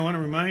I want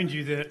to remind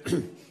you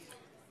that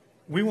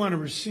we want to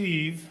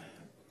receive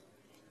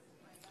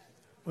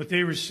what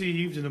they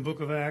received in the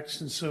book of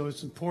Acts, and so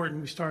it's important.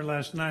 We started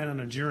last night on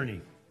a journey.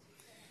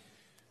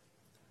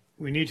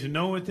 We need to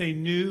know what they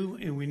knew,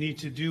 and we need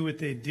to do what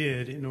they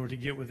did in order to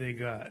get what they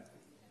got.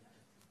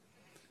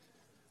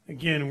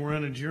 Again, we're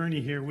on a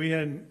journey here. We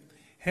hadn't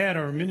had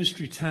our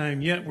ministry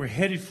time yet. We're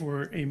headed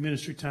for a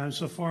ministry time.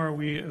 So far,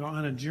 we are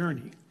on a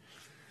journey.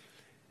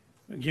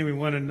 Again, we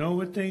want to know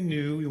what they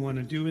knew. We want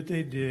to do what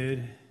they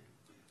did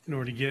in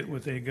order to get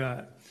what they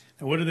got.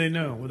 Now, what do they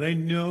know? Well, they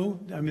knew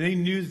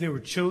that they were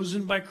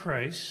chosen by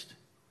Christ.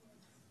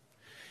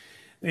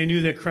 They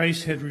knew that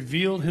Christ had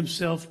revealed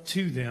himself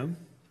to them.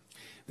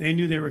 They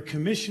knew they were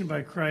commissioned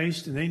by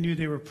Christ, and they knew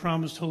they were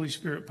promised Holy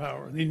Spirit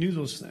power. They knew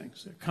those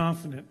things. They're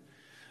confident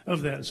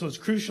of that. So it's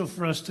crucial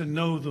for us to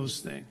know those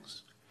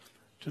things,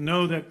 to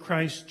know that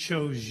Christ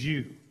chose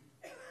you,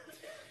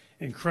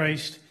 and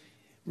Christ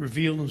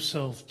revealed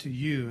himself to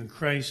you, and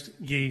Christ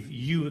gave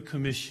you a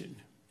commission,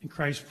 and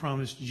Christ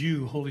promised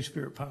you Holy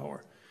Spirit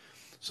power.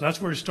 So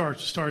that's where it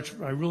starts. It starts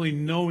by really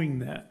knowing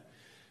that.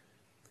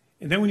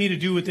 And then we need to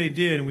do what they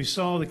did, and we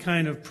saw the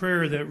kind of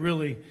prayer that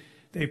really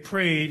they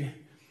prayed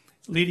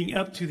leading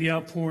up to the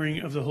outpouring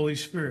of the Holy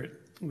Spirit.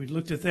 We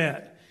looked at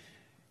that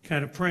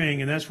kind of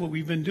praying, and that's what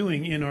we've been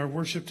doing in our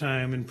worship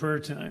time and prayer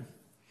time.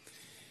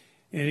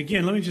 And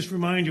again, let me just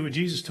remind you what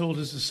Jesus told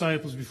his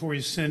disciples before he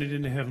ascended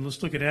into heaven.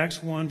 Let's look at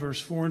Acts 1, verse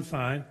 4 and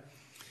 5.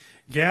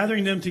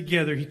 Gathering them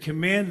together, he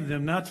commanded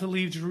them not to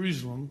leave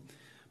Jerusalem,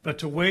 but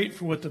to wait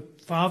for what the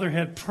Father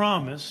had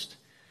promised,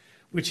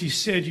 which he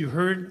said, "You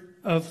heard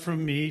of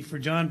from me, for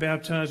John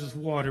baptized with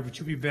water, but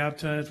you'll be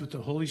baptized with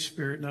the Holy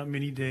Spirit not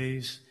many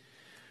days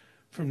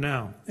from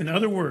now." In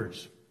other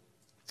words,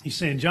 he's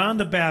saying John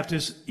the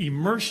Baptist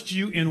immersed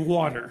you in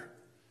water.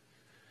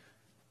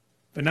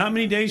 But not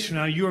many days from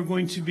now,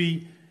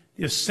 the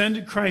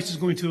ascended Christ is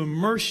going to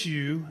immerse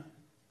you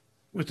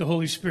with the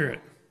Holy Spirit.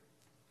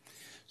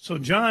 So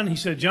he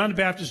said, John the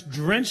Baptist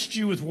drenched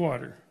you with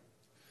water.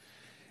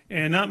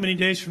 And not many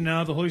days from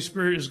now, the Holy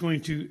Spirit is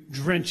going to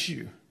drench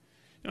you.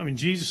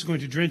 Jesus is going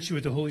to drench you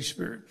with the Holy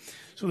Spirit.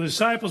 So the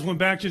disciples went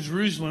back to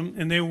Jerusalem,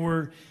 and they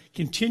were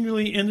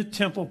continually in the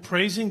temple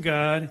praising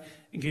God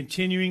and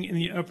continuing in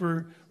the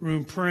upper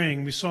room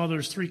praying. We saw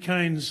there's three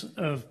characteristics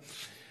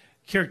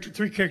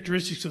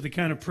of the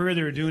kind of prayer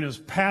they were doing. It was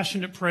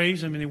passionate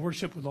praise. They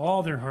worship with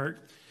all their heart,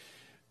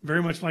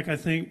 very much like I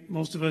think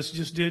most of us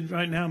just did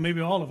right now,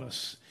 maybe all of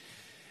us.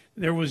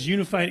 There was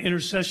unified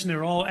intercession. They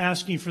were all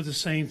asking for the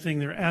same thing.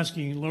 They're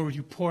asking, Lord, would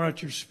you pour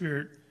out your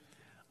Spirit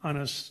on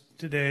us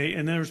today?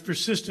 And there was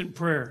persistent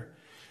prayer.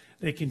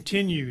 They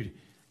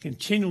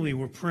continually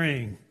were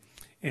praying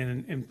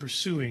and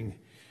pursuing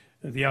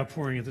the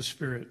outpouring of the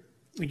Spirit.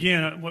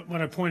 Again,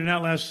 what I pointed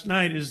out last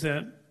night is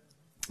that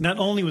not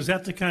only was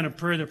that the kind of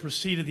prayer that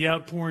preceded the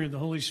outpouring of the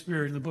Holy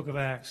Spirit in the book of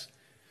Acts,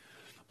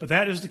 but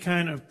that is the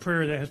kind of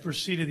prayer that has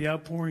preceded the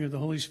outpouring of the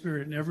Holy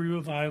Spirit in every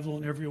revival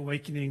and every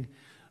awakening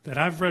that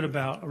I've read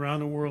about around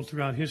the world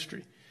throughout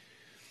history.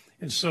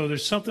 And so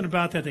there's something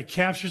about that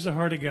captures the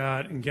heart of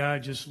God, and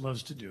God just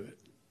loves to do it.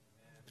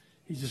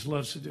 He just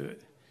loves to do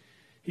it.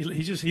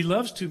 He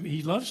loves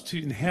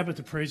to inhabit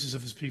the praises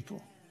of his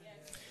people.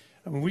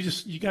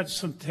 You got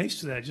some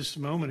taste of that just a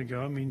moment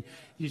ago.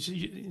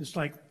 It's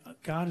like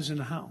God is in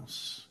the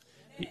house.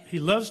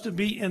 He loves to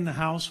be in the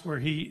house where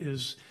he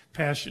is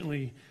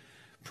passionately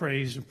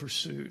praised and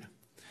pursued.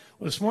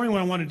 Well, this morning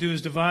what I want to do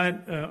is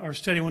divide our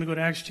study. I want to go to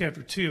Acts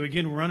chapter 2.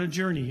 Again, we're on a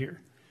journey here.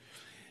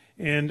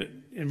 And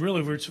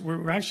really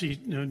we're actually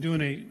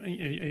doing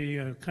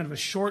a kind of a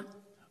short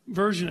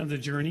version of the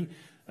journey.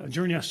 A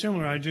journey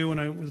similar I do when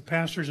I'm with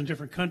pastors in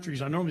different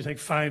countries. I normally take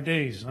 5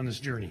 days on this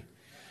journey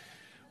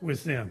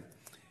with them.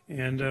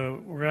 And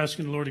we're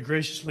asking the Lord to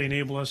graciously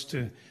enable us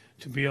to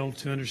be able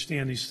to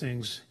understand these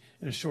things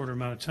in a shorter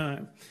amount of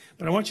time.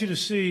 But I want you to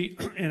see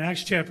in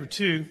Acts chapter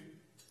 2,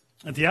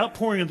 at the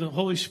outpouring of the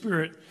Holy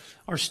Spirit,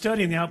 our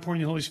study in the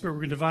outpouring of the Holy Spirit, we're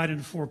going to divide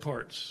into 4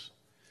 parts.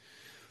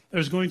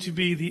 There's going to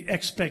be the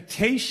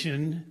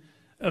expectation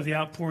of the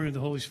outpouring of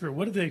the Holy Spirit.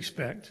 What do they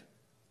expect?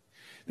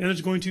 Then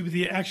there's going to be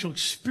the actual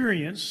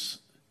experience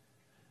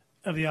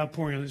of the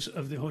outpouring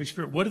of the Holy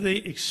Spirit. What do they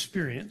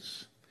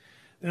experience?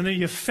 Then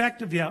the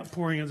effect of the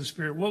outpouring of the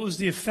Spirit. What was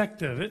the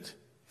effect of it?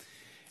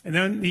 And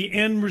then the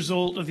end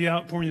result of the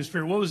outpouring of the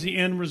Spirit. What was the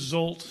end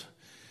result?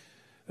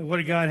 What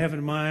did God have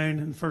in mind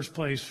in the first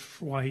place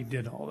for why he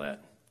did all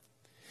that?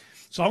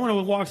 So I want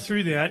to walk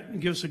through that and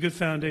give us a good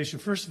foundation.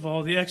 First of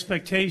all, the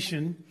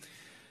expectation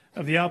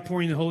of the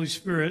outpouring of the Holy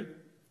Spirit.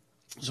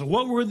 So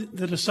what were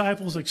the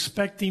disciples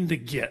expecting to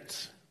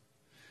get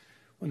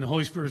when the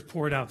Holy Spirit was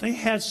poured out? They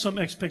had some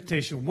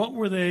expectation. What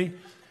were they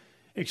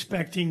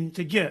expecting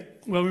to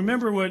get? Well,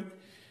 remember what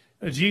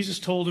Jesus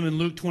told them in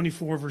Luke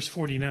 24, verse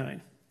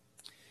 49.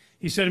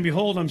 He said, "And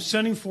behold, I'm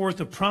sending forth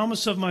the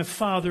promise of my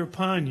Father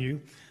upon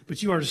you,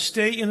 but you are to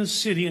stay in the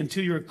city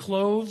until you are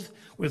clothed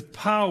with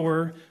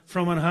power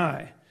from on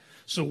high."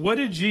 So what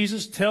did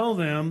Jesus tell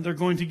them they're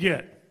going to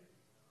get?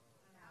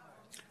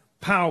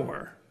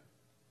 Power.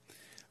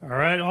 All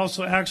right,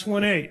 also Acts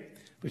 1:8.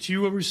 But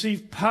you will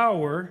receive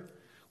power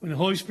when the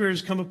Holy Spirit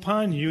has come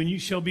upon you, and you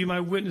shall be my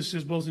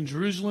witnesses both in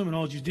Jerusalem and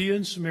all Judea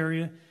and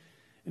Samaria,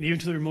 and even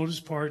to the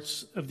remotest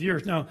parts of the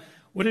earth. Now,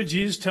 what did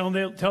Jesus tell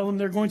them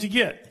they're going to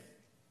get?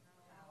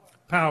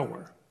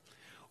 Power.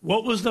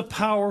 What was the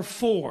power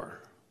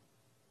for?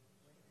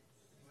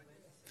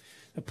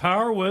 The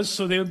power was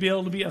so they would be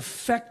able to be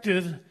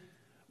effective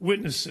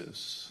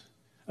witnesses.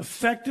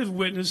 Effective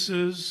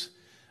witnesses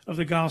of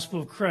the gospel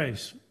of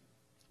Christ.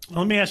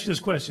 Let me ask you this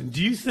question.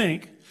 Do you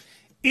think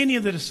any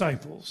of the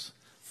disciples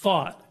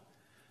thought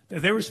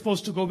that they were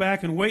supposed to go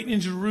back and wait in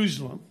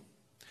Jerusalem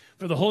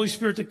for the Holy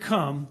Spirit to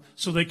come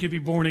so they could be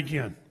born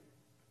again?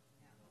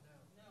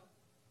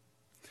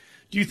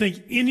 Do you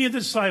think any of the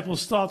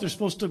disciples thought they're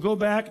supposed to go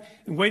back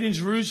and wait in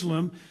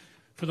Jerusalem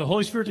for the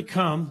Holy Spirit to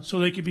come so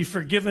they could be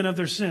forgiven of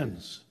their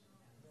sins?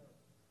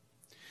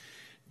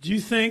 Do you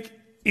think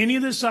any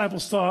of the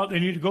disciples thought they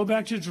needed to go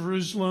back to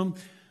Jerusalem,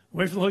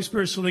 wait for the Holy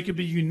Spirit so they could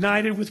be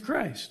united with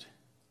Christ?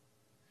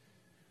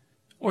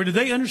 Or did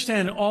they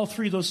understand that all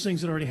three of those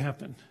things had already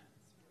happened?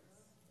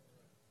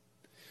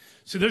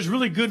 So there's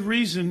really good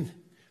reason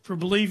for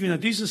believing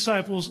that these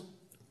disciples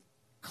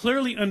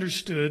clearly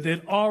understood they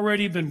had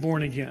already been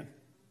born again.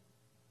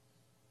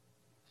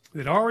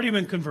 They'd already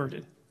been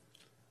converted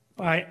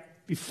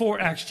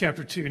before Acts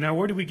chapter 2. Now,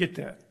 where do we get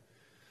that?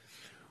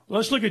 Well,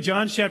 let's look at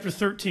John chapter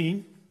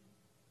 13,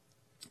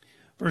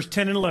 verse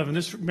 10 and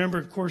 11.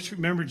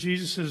 Remember,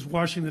 Jesus is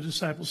washing the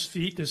disciples'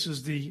 feet. This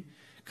is the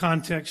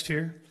context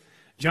here.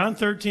 John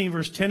 13,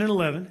 verse 10 and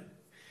 11.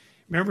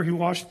 Remember, he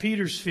washed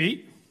Peter's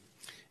feet.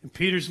 And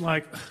Peter's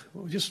like,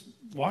 well, just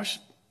wash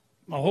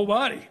my whole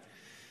body.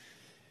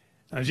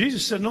 Now,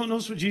 Jesus said,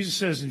 notice what Jesus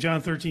says in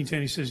John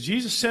 13:10. He says,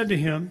 Jesus said to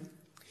him,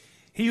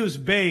 he who is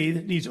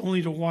bathed needs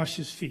only to wash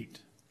his feet,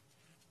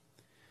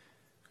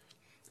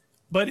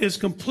 but is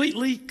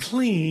completely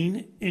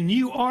clean, and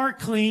you are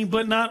clean,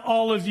 but not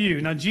all of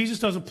you. Now, Jesus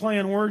doesn't play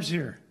on words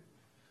here.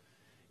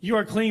 You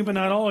are clean, but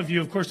not all of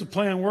you. Of course, the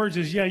play on words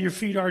is, yeah, your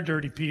feet are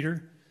dirty,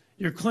 Peter.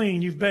 You're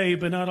clean, you've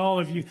bathed, but not all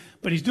of you.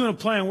 But he's doing a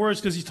play on words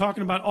because he's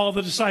talking about all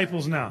the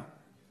disciples now.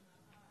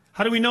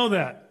 How do we know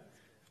that?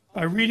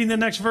 By reading the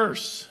next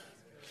verse.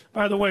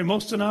 By the way,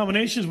 most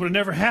denominations would have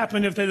never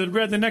happened if they had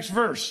read the next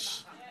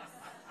verse.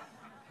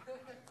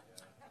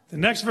 The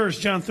next verse,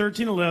 John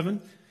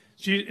 13:11,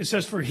 it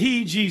says, for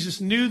he,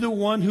 Jesus, knew the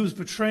one who was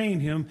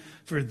betraying him.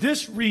 For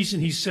this reason,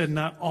 he said,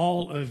 not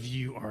all of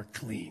you are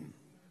clean.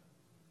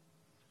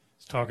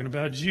 He's talking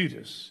about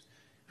Judas,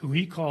 who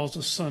he calls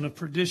the son of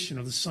perdition,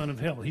 or the son of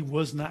hell. He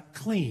was not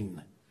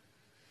clean.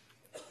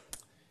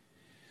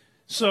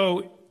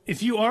 So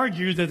if you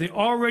argue that they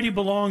already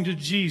belonged to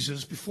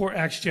Jesus before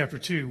Acts chapter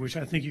 2, which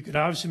I think you could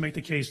obviously make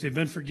the case they've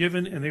been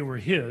forgiven and they were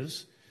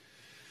his,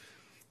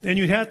 then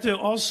you'd have to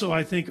also,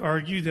 I think,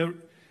 argue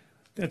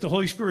that the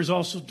Holy Spirit is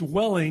also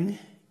dwelling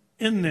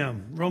in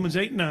them. Romans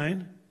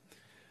 8:9,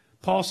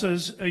 Paul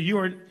says,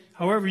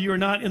 however, you are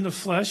not in the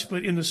flesh,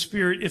 but in the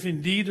Spirit, if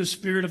indeed the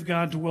Spirit of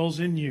God dwells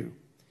in you.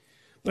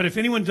 But if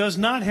anyone does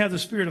not have the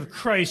Spirit of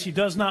Christ, he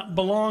does not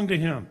belong to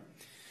him.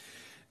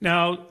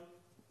 Now,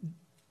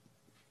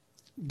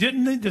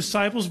 didn't the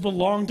disciples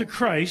belong to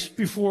Christ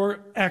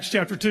before Acts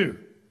chapter 2?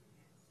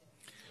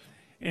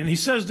 And he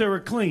says they were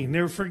clean,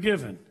 they were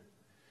forgiven.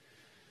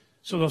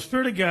 So the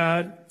Spirit of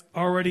God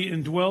already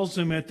indwells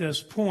them at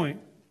this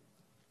point.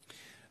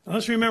 Now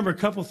let's remember a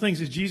couple of things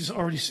that Jesus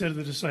already said to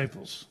the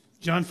disciples.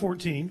 John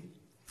 14,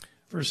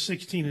 verse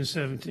 16 and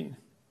 17.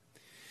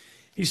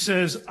 He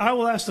says, I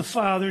will ask the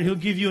Father, and he'll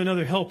give you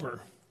another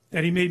helper,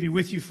 that he may be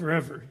with you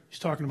forever. He's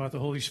talking about the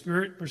Holy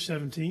Spirit, verse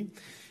 17.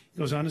 He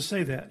goes on to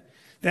say that.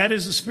 That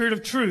is the Spirit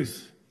of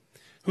truth,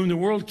 whom the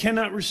world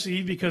cannot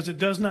receive because it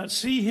does not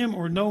see him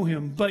or know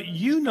him, but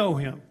you know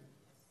him,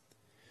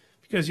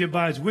 because he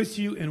abides with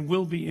you and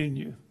will be in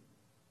you.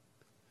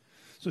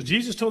 So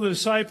Jesus told the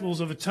disciples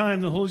of a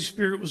time the Holy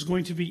Spirit was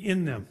going to be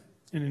in them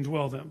and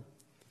indwell them.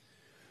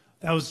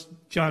 That was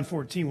John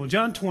 14. Well,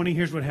 John 20,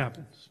 here's what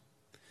happens.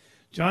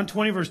 John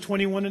 20, verse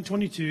 21 and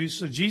 22.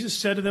 So Jesus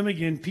said to them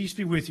again, peace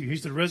be with you.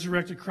 He's the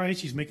resurrected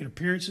Christ. He's making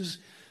appearances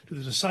to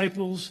the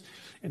disciples.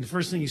 And the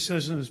first thing he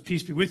says to them is,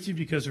 peace be with you,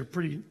 because they're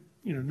pretty,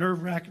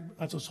 nerve-wracking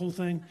about this whole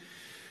thing.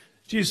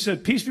 Jesus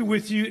said, peace be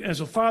with you. As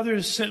the Father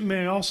has sent me,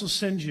 I also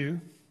send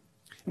you.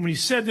 And when he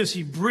said this,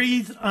 he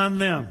breathed on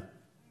them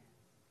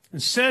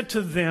and said to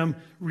them,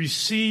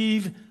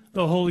 receive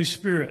the Holy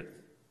Spirit.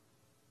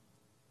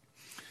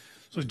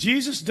 So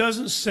Jesus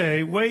doesn't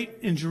say, wait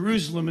in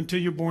Jerusalem until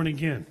you're born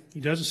again.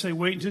 He doesn't say,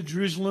 wait until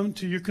Jerusalem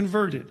until you're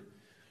converted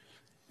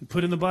and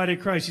put in the body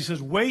of Christ. He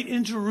says, wait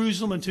in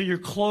Jerusalem until you're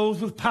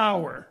clothed with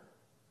power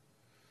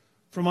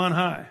from on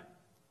high.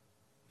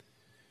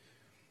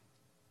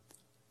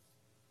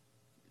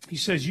 He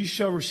says, you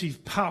shall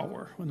receive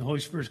power when the Holy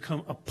Spirit has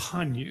come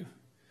upon you.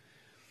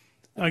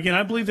 Now, again,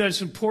 I believe that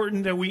it's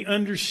important that we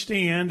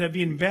understand that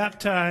being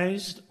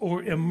baptized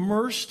or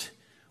immersed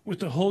with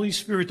the Holy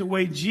Spirit, the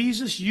way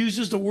Jesus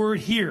uses the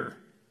word here,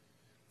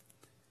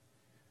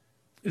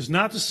 is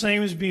not the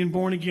same as being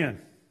born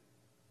again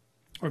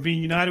or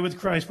being united with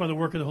Christ by the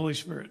work of the Holy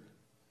Spirit.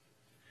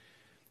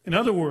 In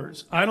other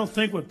words, I don't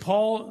think what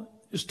Paul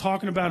is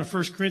talking about in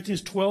 1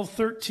 Corinthians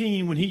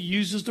 12:13 when he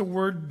uses the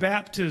word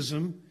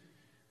baptism,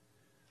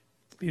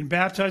 being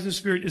baptized in the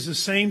Spirit, is the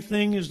same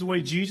thing as the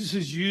way Jesus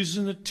is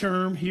using the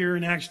term here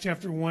in Acts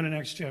chapter 1 and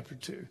Acts chapter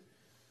 2.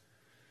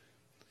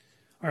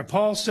 All right,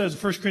 Paul says in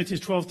 1 Corinthians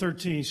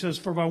 12:13, he says,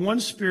 "For by one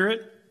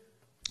Spirit,"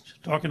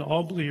 talking to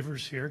all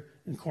believers here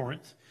in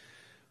Corinth,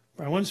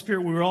 "by one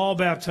Spirit we were all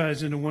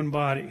baptized into one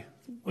body,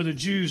 whether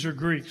Jews or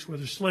Greeks,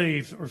 whether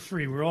slaves or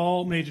free, we're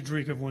all made to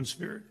drink of one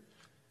Spirit."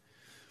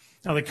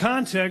 Now, the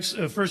context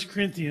of 1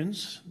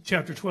 Corinthians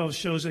chapter 12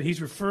 shows that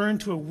he's referring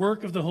to a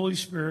work of the Holy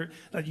Spirit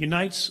that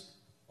unites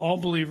all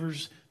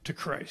believers to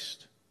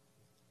Christ.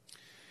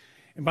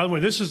 And by the way,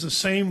 this is the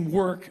same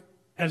work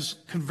as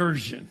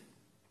conversion.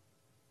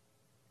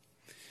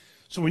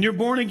 So when you're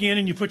born again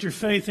and you put your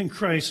faith in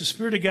Christ, the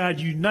Spirit of God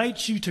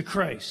unites you to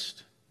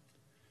Christ.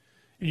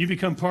 And you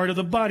become part of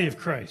the body of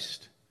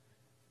Christ.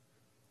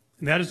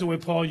 And that is the way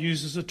Paul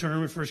uses the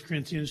term in 1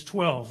 Corinthians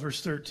 12,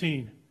 verse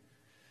 13.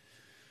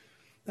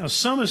 Now,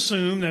 some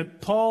assume that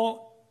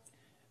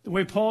the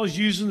way Paul is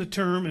using the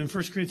term in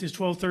 1 Corinthians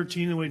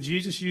 12:13, the way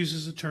Jesus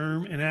uses the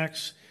term in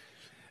Acts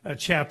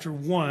chapter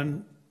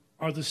 1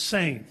 are the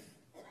same.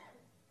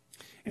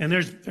 And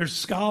there's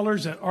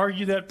scholars that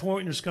argue that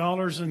point, and there's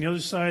scholars on the other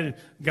side, and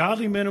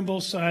godly men on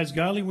both sides,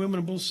 godly women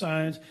on both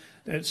sides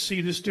that see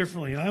this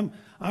differently.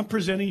 I'm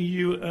presenting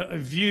you a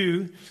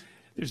view.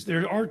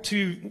 There are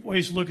two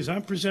ways to look at it.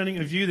 I'm presenting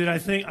a view that I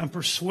think I'm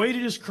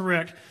persuaded is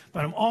correct,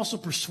 but I'm also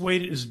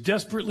persuaded is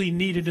desperately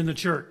needed in the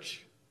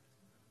church.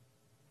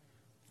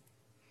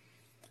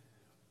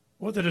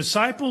 What the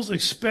disciples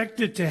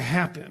expected to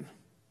happen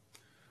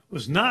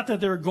was not that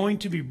they were going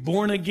to be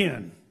born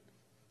again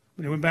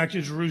when they went back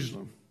to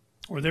Jerusalem,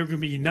 or they were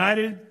going to be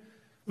united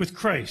with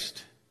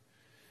Christ.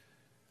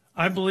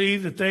 I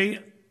believe that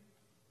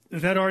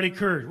that already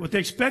occurred. What they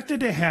expected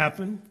to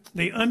happen,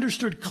 they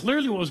understood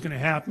clearly what was going to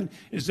happen,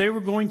 is they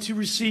were going to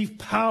receive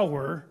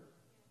power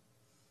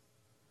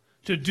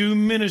to do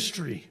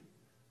ministry.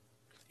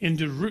 In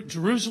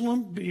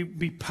Jerusalem,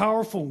 be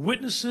powerful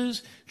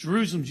witnesses.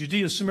 Jerusalem,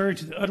 Judea, Samaria,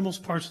 to the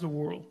uttermost parts of the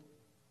world.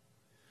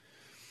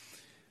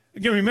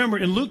 Again, remember,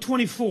 in Luke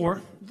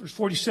 24, verse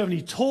 47,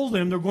 he told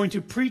them they're going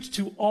to preach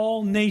to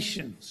all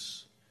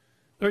nations.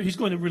 He's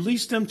going to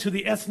release them to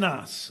the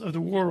ethnos of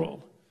the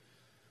world.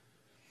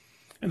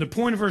 And the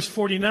point of verse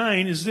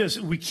 49 is this: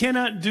 we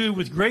cannot do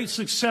with great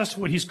success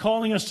what he's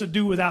calling us to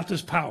do without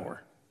this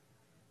power.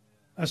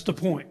 That's the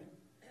point.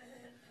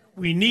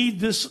 We need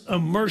this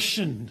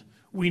immersion.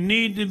 We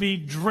need to be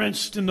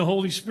drenched in the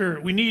Holy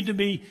Spirit. We need to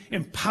be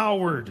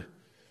empowered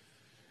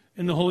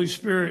in the Holy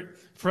Spirit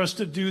for us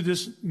to do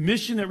this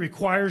mission that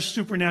requires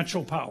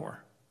supernatural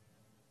power.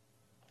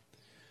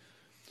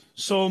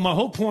 So my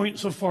whole point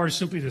so far is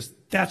simply this: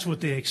 that's what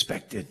they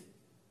expected.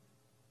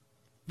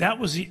 That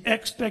was the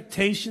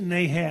expectation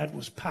they had,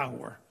 was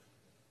power.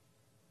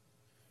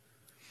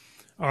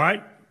 All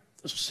right,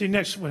 let's see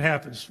next what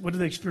happens. What did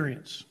they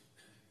experience?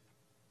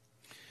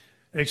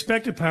 They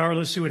expected power.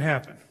 Let's see what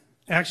happened.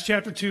 Acts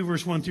chapter 2,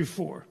 verse 1 through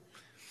 4.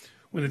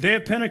 When the day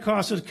of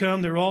Pentecost had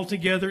come, they were all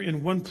together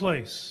in one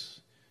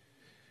place.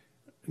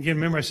 Again,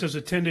 remember I said it was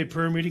a 10-day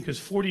prayer meeting because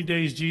 40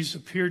 days Jesus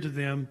appeared to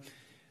them.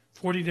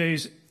 40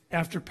 days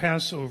after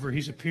Passover,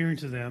 he's appearing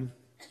to them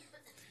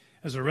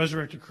as a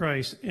resurrected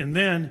Christ. And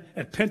then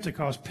at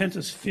Pentecost,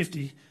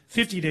 50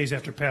 days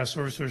after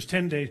Passover, so there's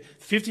 10 days,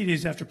 50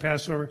 days after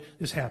Passover,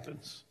 this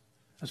happens.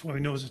 That's why we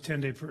know it's a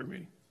 10-day prayer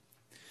meeting.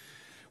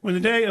 When the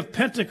day of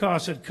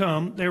Pentecost had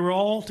come, they were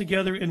all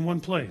together in one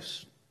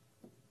place.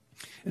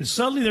 And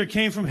suddenly there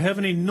came from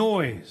heaven a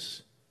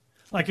noise,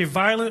 like a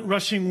violent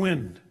rushing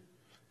wind,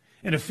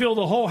 and it filled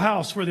the whole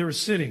house where they were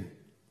sitting.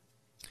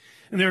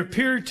 And there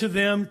appeared to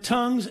them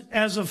tongues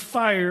as of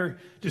fire,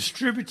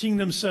 distributing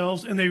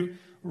themselves, and they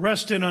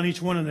rested on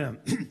each one of them.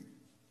 And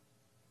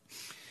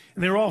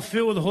they were all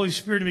filled with the Holy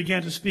Spirit and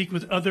began to speak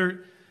with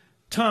other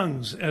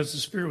tongues as the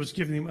Spirit was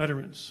giving them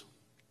utterance.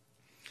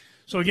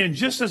 So again,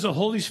 just as the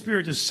Holy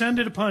Spirit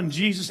descended upon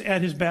Jesus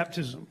at his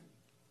baptism,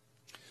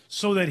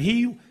 so that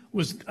he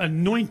was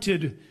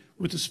anointed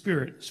with the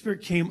Spirit. The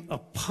Spirit came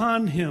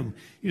upon him.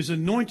 He was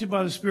anointed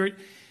by the Spirit.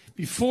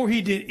 Before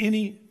he did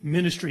any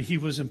ministry, he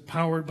was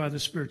empowered by the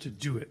Spirit to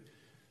do it.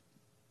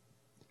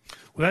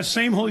 Well, that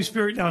same Holy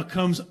Spirit now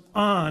comes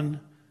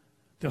on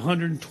the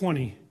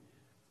 120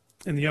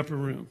 in the upper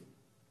room.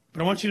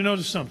 But I want you to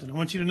notice something. I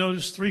want you to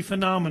notice three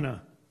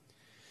phenomena: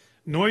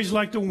 noise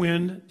like the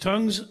wind,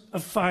 tongues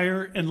of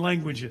fire, and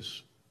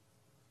languages.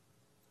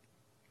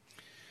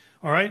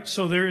 All right,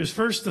 so there is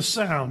first the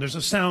sound. There's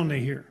a sound they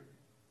hear.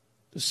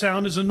 The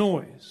sound is a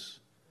noise.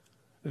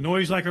 The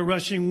noise like a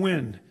rushing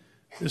wind.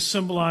 This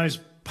symbolized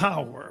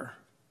power.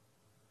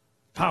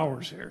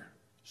 Power's here.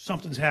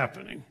 Something's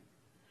happening.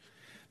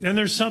 Then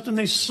there's something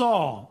they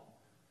saw.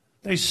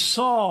 They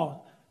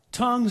saw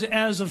tongues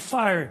as of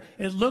fire.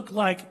 It looked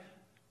like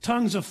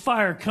tongues of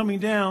fire coming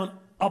down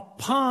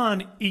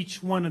upon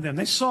each one of them.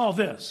 They saw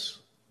this.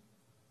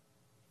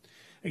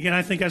 Again,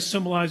 I think that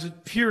symbolizes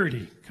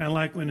purity, kind of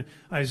like when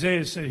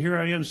Isaiah said, "Here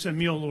I am, send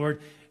me, O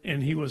Lord,"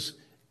 and he was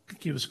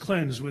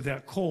cleansed with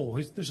that coal.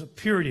 There's a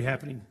purity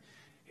happening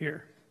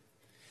here.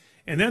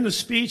 And then the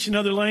speech in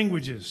other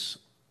languages,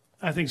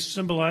 I think,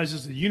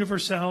 symbolizes the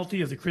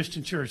universality of the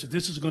Christian church, that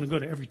this is going to go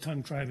to every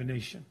tongue, tribe, and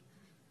nation,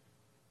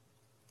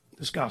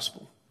 this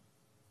gospel.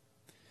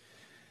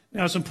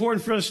 Now, it's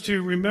important for us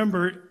to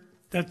remember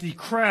that the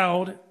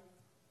crowd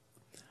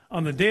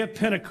on the day of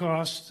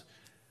Pentecost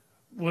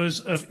was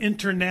of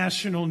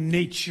international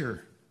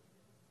nature.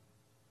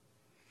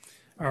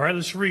 All right,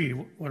 let's read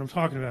what I'm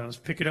talking about. Let's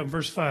pick it up in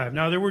verse 5.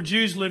 Now there were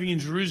Jews living in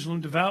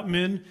Jerusalem, devout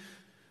men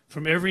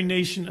from every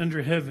nation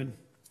under heaven.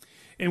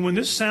 And when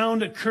this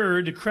sound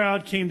occurred, the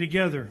crowd came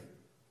together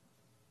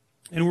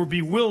and were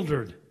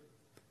bewildered,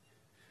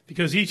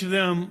 because each of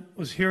them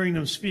was hearing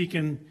them speak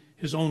in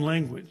his own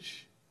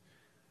language.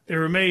 They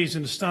were amazed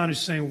and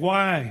astonished, saying,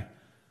 "Why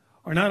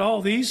are not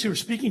all these who are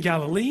speaking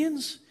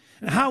Galileans?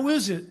 And how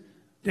is it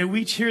that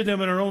we each hear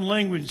them in our own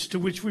language to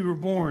which we were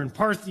born,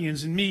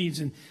 Parthians and Medes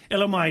and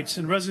Elamites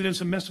and residents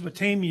of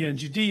Mesopotamia and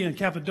Judea and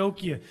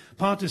Cappadocia,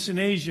 Pontus and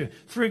Asia,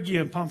 Phrygia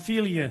and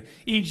Pamphylia,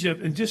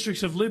 Egypt and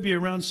districts of Libya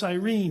around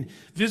Cyrene,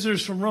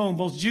 visitors from Rome,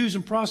 both Jews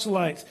and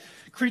proselytes,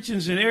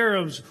 Cretans and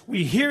Arabs.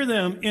 We hear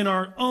them in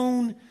our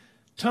own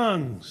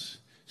tongues,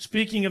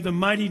 speaking of the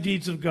mighty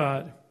deeds of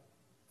God."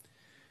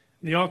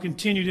 They all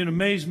continued in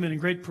amazement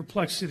and great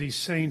perplexity,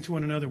 saying to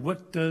one another,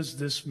 "What does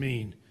this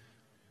mean?"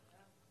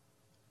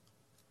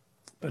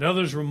 But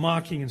others were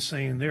mocking and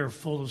saying, "They are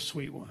full of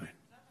sweet wine."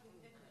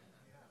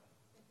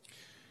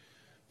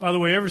 By the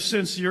way, ever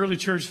since the early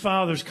church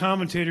fathers,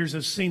 commentators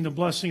have seen the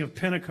blessing of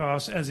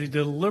Pentecost as a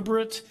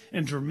deliberate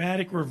and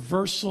dramatic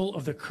reversal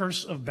of the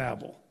curse of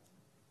Babel.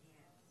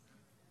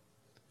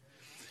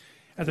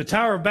 At the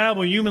Tower of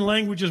Babel, human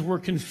languages were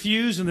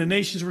confused and the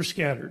nations were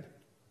scattered.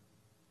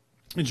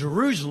 In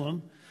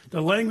Jerusalem,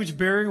 the language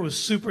barrier was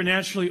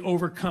supernaturally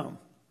overcome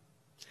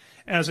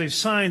as a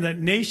sign that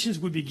nations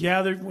would be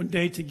gathered one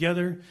day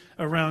together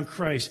around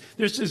Christ.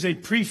 This is a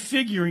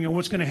prefiguring of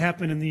what's going to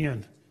happen in the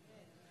end.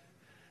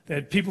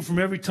 That people from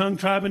every tongue,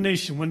 tribe, and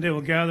nation one day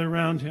will gather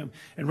around him.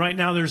 And right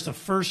now there's the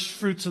first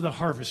fruits of the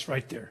harvest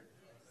right there.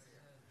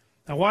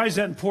 Now, why is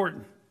that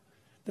important?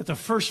 That the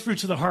first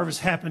fruits of the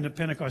harvest happened at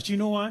Pentecost. Do you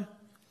know why?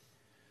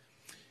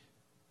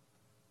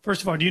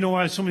 First of all, do you know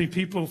why so many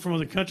people from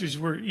other countries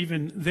were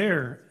even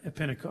there at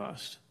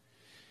Pentecost?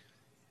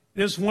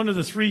 This is one of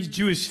the three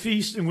Jewish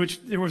feasts in which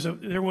it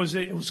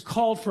was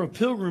called for a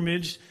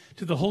pilgrimage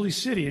to the holy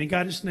city, and it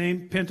got its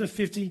name, Penta,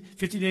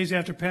 50 days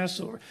after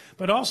Passover.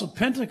 But also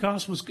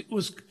Pentecost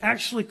was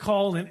actually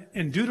called in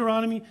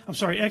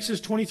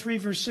Exodus 23,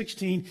 verse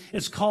 16,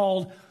 it's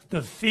called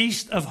the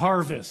Feast of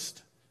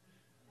Harvest.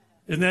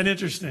 Isn't that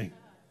interesting?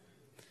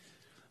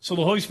 So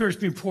the Holy Spirit's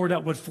being poured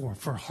out, what for?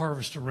 For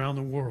harvest around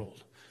the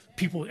world.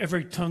 People,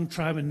 every tongue,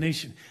 tribe, and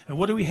nation. And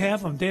what do we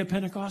have on the day of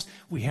Pentecost?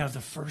 We have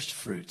the first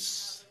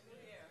fruits.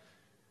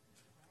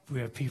 We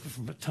have people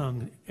from the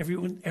tongue,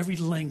 every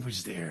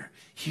language there,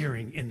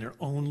 hearing in their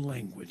own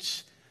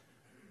language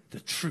the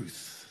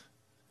truth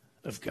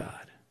of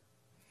God.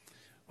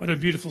 What a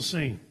beautiful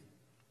scene.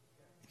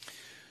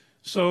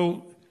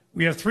 So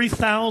we have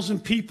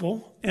 3,000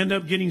 people end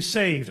up getting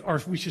saved,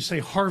 or we should say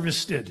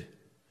harvested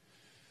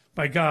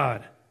by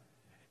God.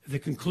 At the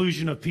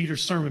conclusion of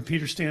Peter's sermon,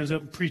 Peter stands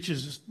up and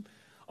preaches this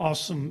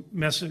awesome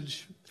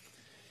message.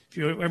 If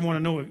you ever want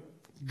to know what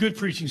good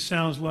preaching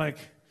sounds like,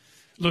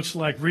 looks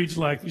like, reads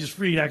like, you just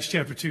read Acts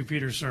chapter 2,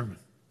 Peter's sermon.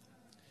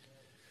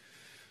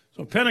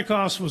 So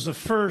Pentecost was the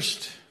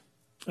first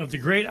of the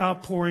great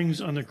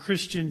outpourings on the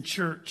Christian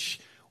church.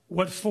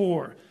 What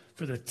for?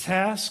 For the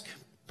task,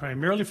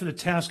 primarily for the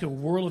task of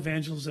world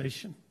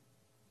evangelization.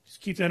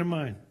 Just keep that in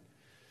mind.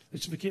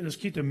 Let's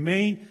keep the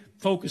main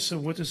focus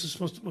of what this is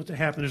supposed to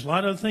happen. There's a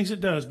lot of other things it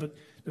does, but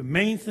the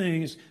main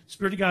thing is the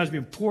Spirit of God is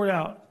being poured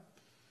out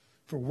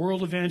for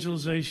world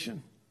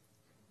evangelization.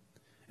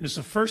 And it's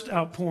the first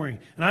outpouring.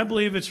 And I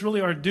believe it's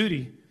really our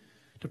duty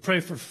to pray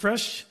for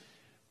fresh,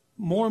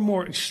 more and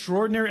more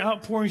extraordinary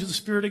outpourings of the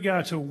Spirit of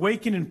God to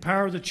awaken and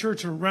empower the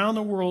church around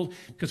the world,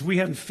 because we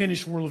haven't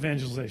finished world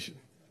evangelization.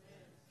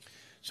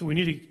 So we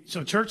need to,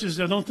 so churches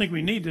that don't think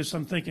we need this,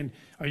 I'm thinking,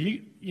 do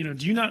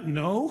you not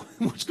know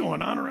what's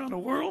going on around the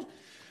world?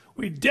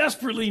 We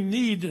desperately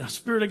need the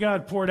Spirit of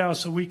God poured out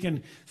so we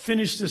can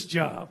finish this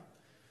job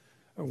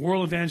of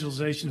world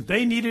evangelization. If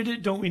they needed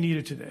it, don't we need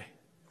it today?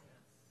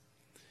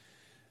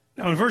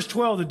 Now in verse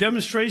 12, the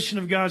demonstration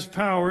of God's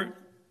power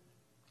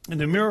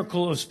and the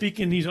miracle of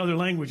speaking these other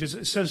languages,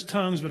 it says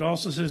tongues, but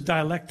also says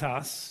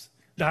dialectos,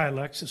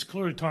 dialects. It's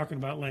clearly talking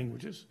about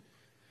languages.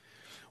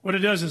 What it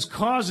does is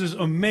causes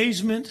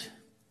amazement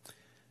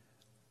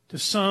to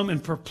some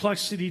and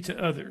perplexity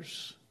to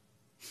others.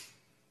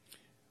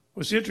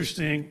 What's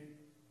interesting,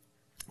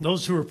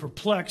 those who were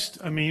perplexed,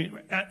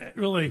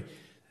 really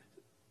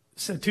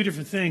said two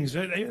different things.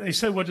 They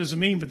said, what does it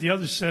mean? But the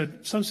others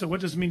said, some said,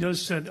 what does it mean? The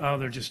others said, oh,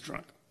 they're just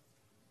drunk.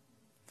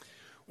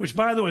 Which,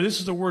 by the way,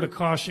 this is a word of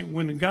caution.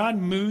 When God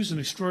moves in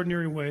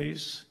extraordinary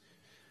ways,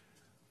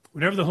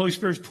 Whenever the Holy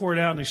Spirit's poured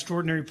out in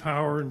extraordinary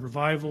power and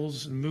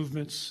revivals and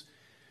movements,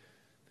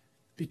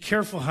 be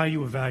careful how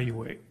you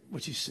evaluate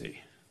what you see.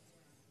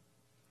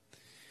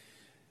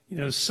 You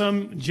know,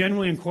 some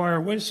generally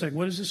inquire, wait a second,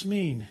 what does this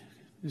mean?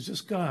 Is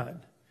this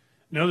God?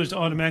 And others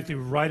automatically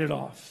write it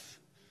off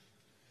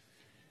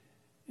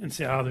and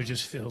say, oh, they're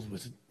just filled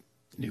with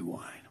new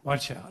wine.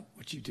 Watch out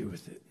what you do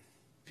with it.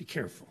 Be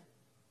careful.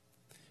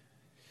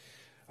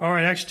 All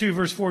right, Acts 2,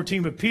 verse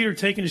 14. But Peter,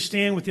 taking a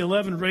stand with the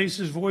 11, raised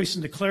his voice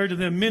and declared to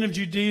them, men of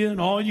Judea and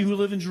all you who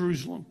live in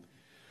Jerusalem,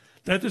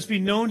 let this be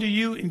known to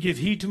you and give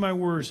heed to my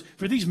words.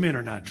 For these men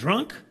are not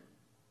drunk,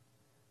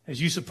 as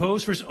you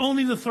suppose, for it's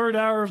only the third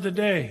hour of the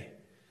day.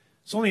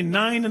 It's only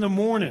 9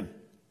 a.m.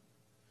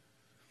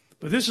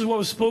 But this is what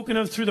was spoken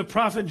of through the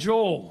prophet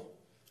Joel.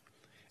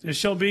 And it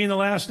shall be in the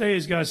last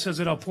days, God says,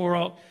 that I'll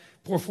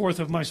pour forth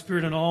of my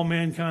spirit on all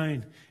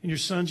mankind. And your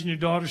sons and your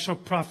daughters shall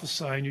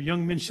prophesy, and your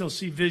young men shall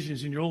see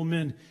visions, and your old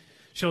men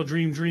shall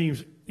dream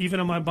dreams. Even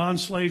on my bond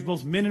slaves,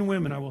 both men and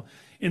women, I will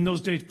in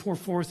those days pour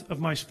forth of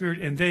my spirit,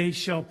 and they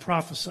shall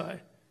prophesy.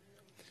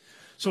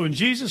 So when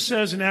Jesus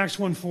says in Acts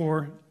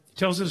 1:4, he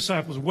tells the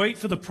disciples, wait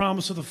for the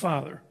promise of the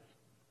Father.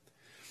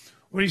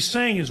 What he's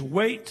saying is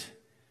wait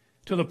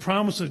till the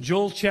promise of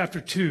Joel chapter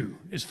 2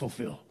 is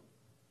fulfilled.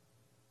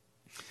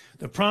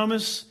 The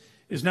promise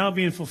is now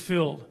being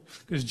fulfilled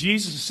because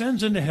Jesus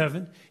ascends into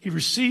heaven. He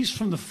receives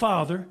from the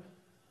Father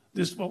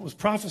this, what was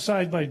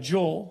prophesied by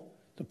Joel,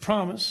 the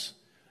promise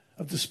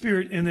of the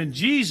Spirit, and then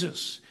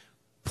Jesus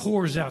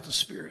pours out the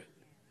Spirit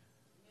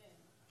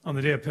on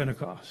the day of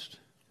Pentecost.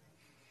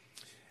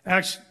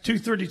 Acts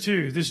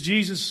 2:32, this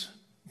Jesus,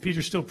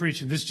 Peter's still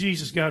preaching, this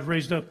Jesus God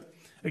raised up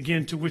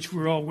again, to which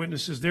we are all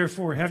witnesses.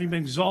 Therefore, having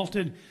been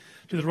exalted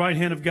to the right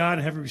hand of God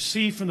and having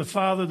received from the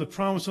Father the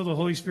promise of the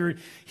Holy Spirit,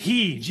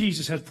 he,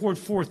 Jesus, has poured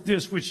forth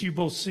this which you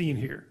both see and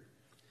hear.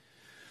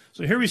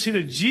 So here we see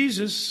that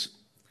Jesus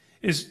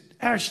is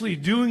actually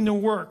doing the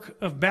work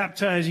of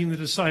baptizing the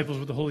disciples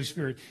with the Holy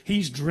Spirit.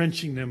 He's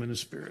drenching them in the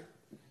Spirit.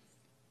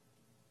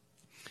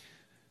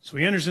 So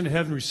he enters into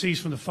heaven, receives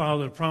from the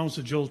Father the promise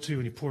of Joel 2,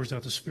 and he pours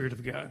out the Spirit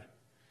of God.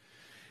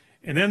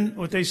 And then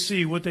what they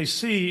see and what they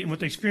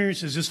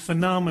experience is this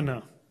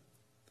phenomena.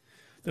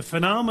 The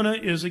phenomena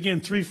is, again,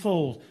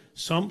 threefold.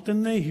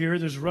 Something they hear,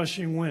 there's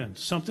rushing wind.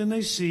 Something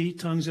they see,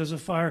 tongues as a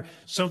fire.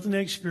 Something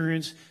they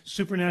experience,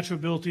 supernatural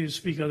ability to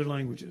speak other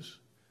languages.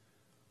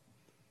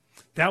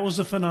 That was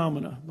the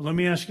phenomena. But let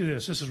me ask you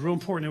this. This is real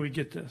important that we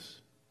get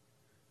this.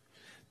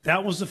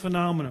 That was the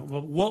phenomena.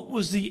 Well, what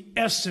was the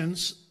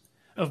essence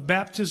of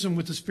baptism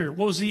with the Spirit?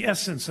 What was the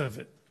essence of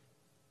it?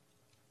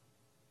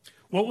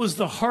 What was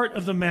the heart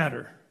of the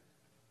matter?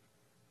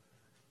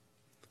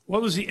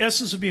 What was the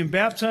essence of being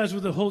baptized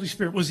with the Holy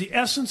Spirit? Was the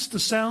essence the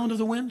sound of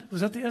the wind?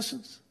 Was that the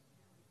essence?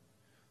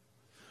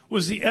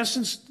 Was the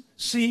essence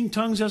seeing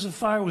tongues as a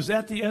fire? Was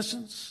that the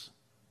essence?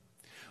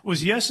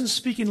 Was the essence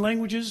speaking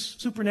languages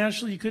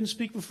supernaturally you couldn't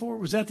speak before?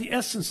 Was that the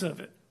essence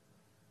of it?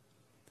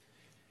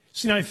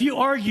 See, now, if you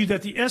argue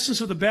that the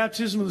essence of the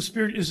baptism of the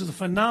Spirit is the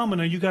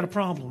phenomena, you got a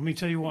problem. Let me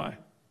tell you why.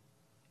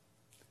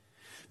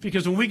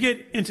 Because when we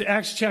get into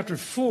Acts chapter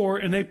 4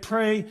 and they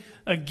pray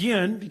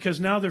again, because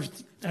now they've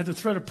had the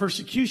threat of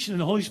persecution and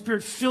the Holy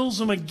Spirit fills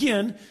them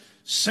again,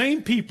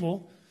 same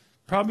people,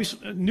 probably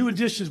new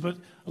additions, but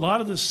a lot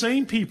of the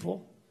same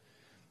people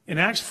in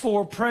Acts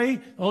 4 pray,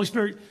 the Holy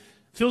Spirit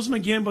fills them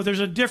again, but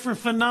there's a different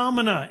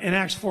phenomena in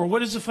Acts 4.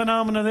 What is the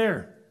phenomena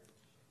there?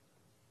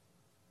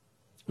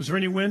 Was there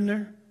any wind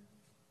there?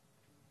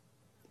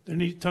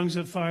 Any tongues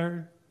of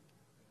fire?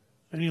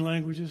 Any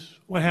languages?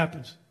 What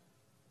happens?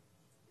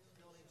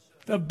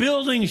 The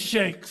building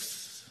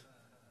shakes.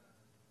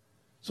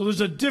 So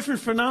there's a different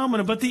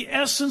phenomenon, but the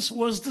essence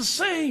was the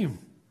same.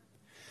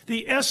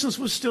 The essence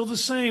was still the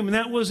same, and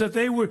that was that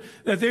they would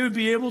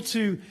be able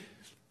to,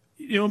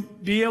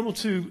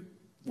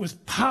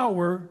 with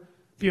power,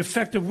 be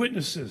effective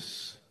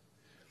witnesses.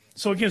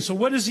 So again,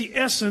 what is the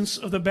essence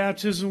of the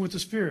baptism with the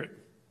Spirit?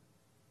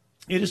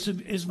 It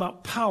is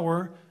about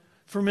power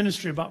for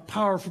ministry, about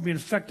power for being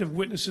effective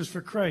witnesses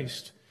for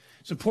Christ.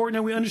 It's important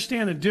that we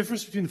understand the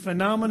difference between the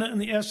phenomena and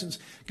the essence,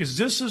 because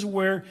this is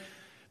where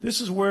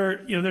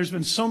there's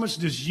been so much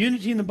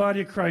disunity in the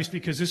body of Christ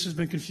because this has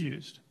been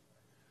confused.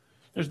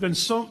 There's been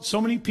so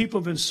many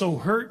people have been so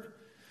hurt.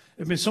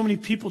 There have been so many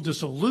people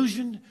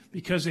disillusioned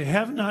because they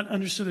have not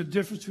understood the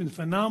difference between the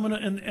phenomena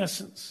and the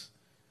essence.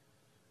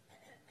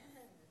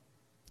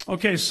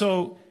 Okay,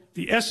 so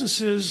the essence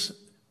is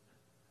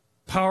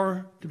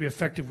power to be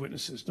effective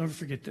witnesses. Never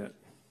forget that.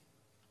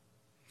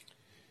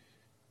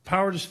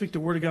 Power to speak the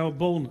word of God with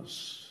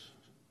boldness.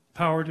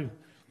 Power to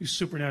do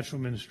supernatural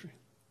ministry.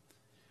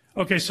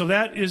 Okay, so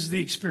that is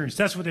the experience.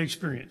 That's what they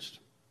experienced.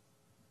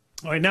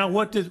 All right, now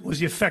what was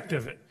the effect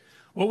of it?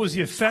 What was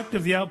the effect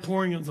of the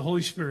outpouring of the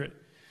Holy Spirit?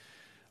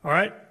 All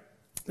right,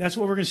 that's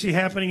what we're going to see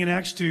happening in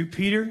Acts 2.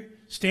 Peter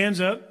stands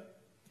up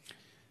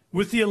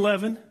with the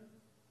 11,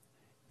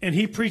 and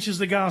he preaches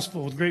the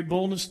gospel with great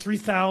boldness.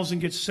 3,000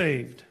 get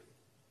saved.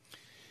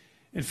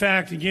 In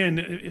fact,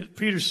 again,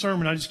 Peter's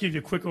sermon, I'll just give you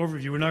a quick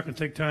overview. We're not going to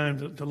take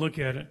time to look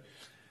at it.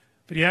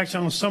 But he actually,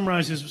 I'm going to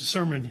summarize his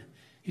sermon.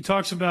 He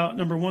talks about,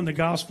 number one, the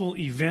gospel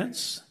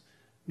events,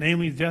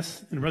 namely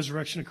death and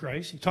resurrection of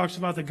Christ. He talks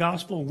about the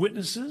gospel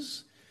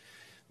witnesses,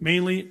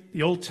 mainly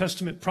the Old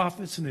Testament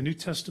prophets and the New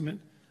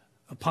Testament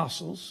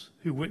apostles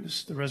who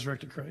witnessed the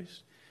resurrected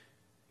Christ.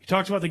 He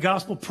talks about the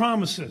gospel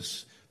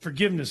promises,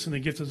 forgiveness and the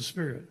gift of the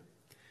Spirit.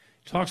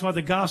 He talks about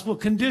the gospel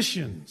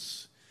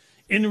conditions,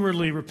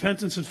 inwardly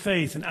repentance and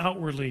faith, and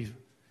outwardly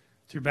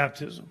through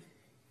baptism.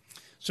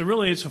 So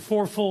really it's a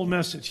fourfold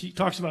message. He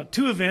talks about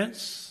two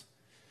events,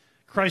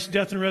 Christ's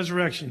death and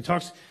resurrection. He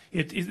talks,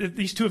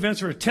 these two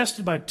events are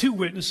attested by two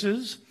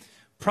witnesses,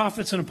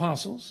 prophets and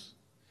apostles,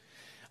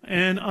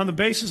 and on the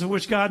basis of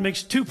which God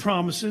makes two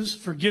promises,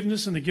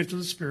 forgiveness and the gift of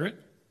the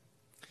Spirit,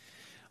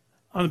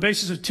 on the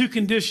basis of two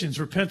conditions,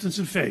 repentance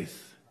and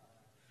faith,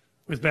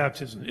 with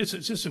baptism. It's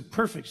just a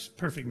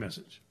perfect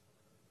message.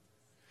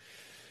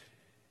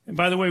 And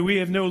by the way, we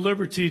have no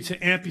liberty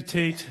to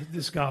amputate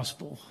this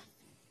gospel.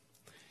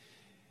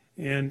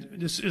 And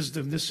this is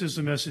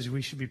the message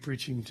we should be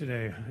preaching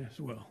today as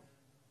well.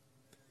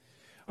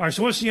 All right,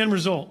 so what's the end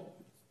result?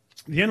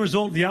 The end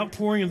result of the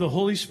outpouring of the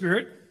Holy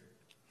Spirit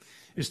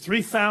is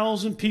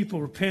 3,000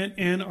 people repent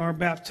and are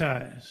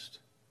baptized.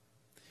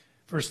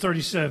 Verse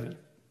 37.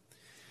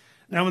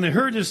 Now when they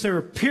heard this, they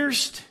were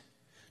pierced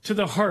to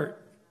the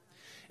heart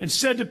and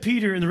said to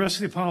Peter and the rest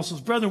of the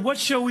apostles, "Brethren, what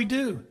shall we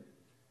do?"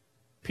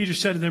 Peter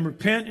said to them,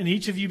 "Repent, and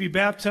each of you be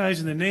baptized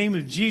in the name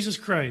of Jesus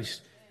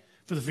Christ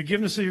for the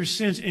forgiveness of your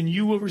sins, and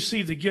you will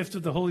receive the gift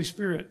of the Holy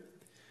Spirit.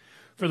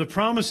 For the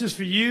promise is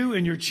for you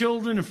and your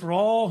children and for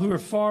all who are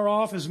far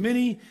off, as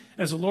many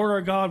as the Lord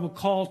our God will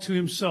call to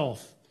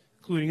himself,"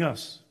 including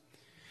us.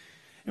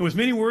 And with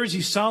many words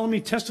he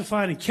solemnly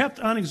testified and kept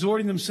on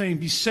exhorting them, saying,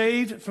 "Be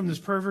saved from this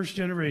perverse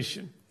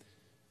generation."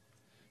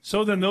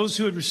 So then those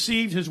who had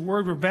received his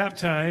word were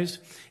baptized,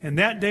 and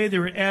that day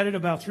there were added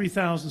about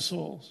 3,000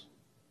 souls.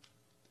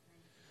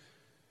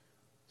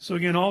 So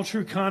again, all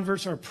true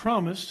converts are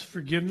promised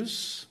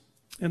forgiveness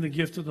and the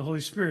gift of the Holy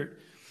Spirit.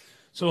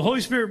 So the Holy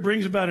Spirit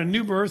brings about a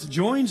new birth,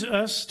 joins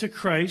us to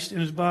Christ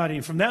in his body.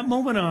 And from that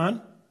moment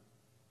on,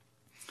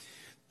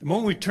 the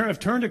moment we have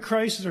turned to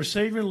Christ as our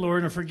Savior and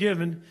Lord and are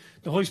forgiven,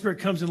 the Holy Spirit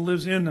comes and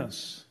lives in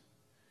us.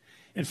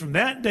 And from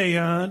that day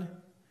on,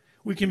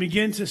 we can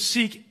begin to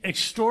seek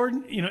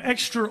extraordinary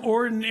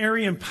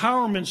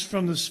empowerments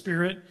from the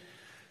Spirit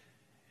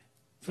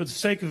for the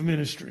sake of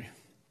ministry.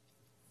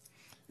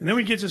 And then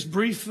we get this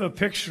brief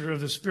picture of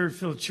the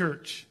Spirit-filled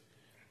church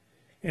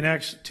in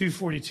Acts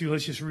 2:42.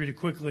 Let's just read it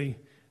quickly.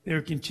 They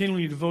were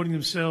continually devoting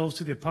themselves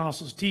to the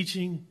apostles'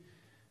 teaching,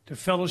 to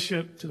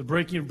fellowship, to the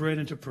breaking of bread,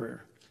 and to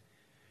prayer.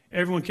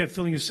 Everyone kept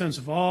feeling a sense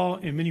of awe,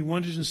 and many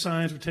wonders and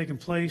signs were taking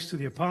place to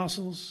the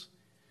apostles.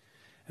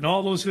 And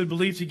all those who had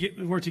believed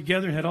were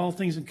together and had all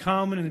things in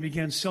common, and they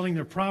began selling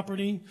their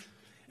property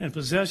and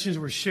possessions,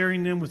 were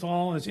sharing them with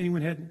all as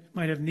anyone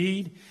might have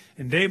need.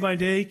 And day by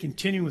day,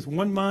 continuing with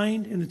one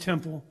mind in the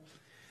temple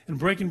and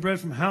breaking bread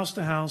from house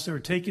to house, they were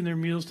taking their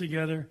meals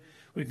together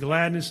with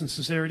gladness and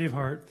sincerity of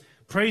heart,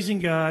 praising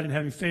God and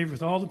having favor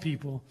with all the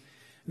people.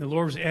 And the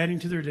Lord was adding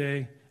to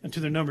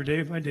their number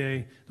day by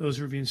day those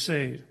who were being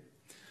saved.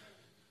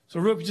 So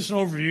real just an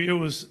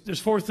overview. There's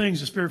four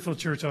things the Spirit-filled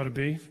church ought to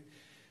be.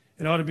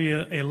 It ought to be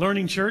a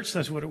learning church.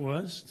 That's what it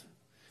was.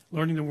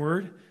 Learning the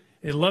Word.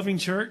 A loving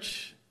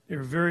church. They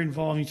were very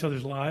involved in each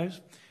other's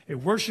lives. A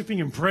worshiping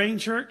and praying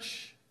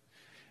church.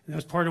 And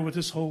that's part of what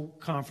this whole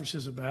conference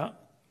is about.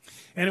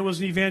 And it was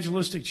an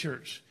evangelistic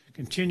church,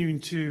 continuing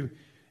to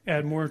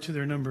add more to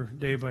their number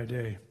day by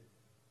day.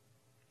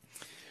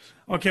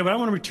 Okay, but I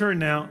want to return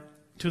now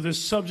to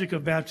this subject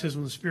of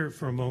baptism of the Spirit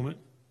for a moment,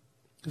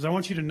 because I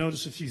want you to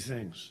notice a few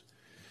things.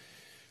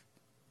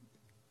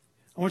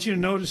 I want you to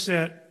notice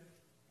that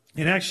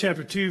in Acts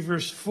chapter 2,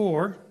 verse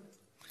 4,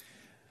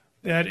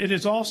 that it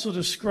is also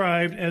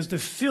described as the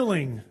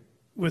filling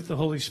with the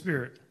Holy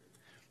Spirit.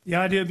 The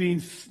idea of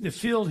being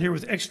filled here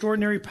with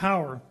extraordinary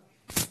power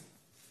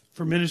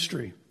for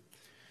ministry.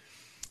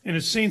 And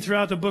it's seen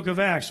throughout the book of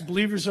Acts.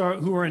 Believers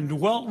who are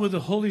indwelt with the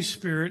Holy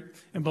Spirit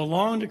and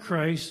belong to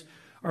Christ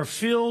are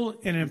filled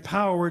and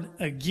empowered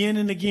again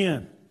and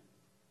again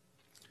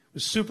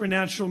with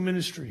supernatural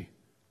ministry,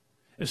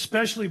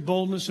 especially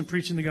boldness in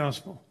preaching the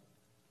gospel.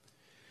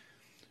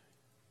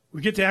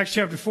 We get to Acts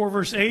chapter 4,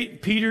 verse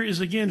 8. Peter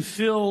is again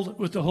filled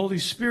with the Holy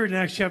Spirit in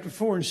Acts chapter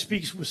 4 and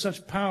speaks with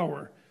such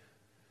power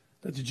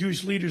that the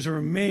Jewish leaders are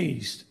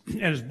amazed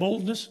at his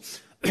boldness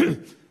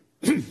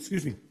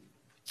excuse me,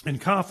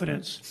 and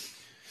confidence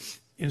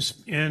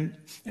and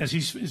as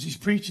he's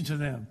preaching to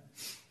them.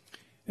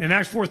 In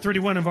Acts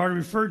 4:31, I've already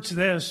referred to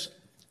this.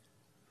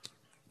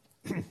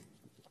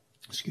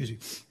 Excuse me.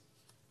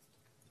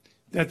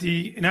 That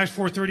in Acts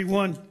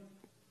 4:31,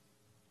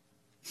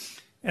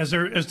 as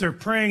they're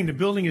praying, the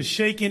building is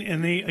shaken,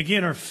 and they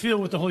again are filled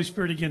with the Holy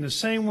Spirit again. The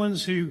same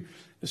ones who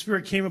the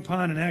Spirit came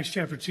upon in Acts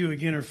chapter 2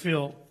 again are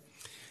filled.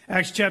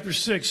 Acts chapter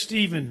 6,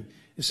 Stephen,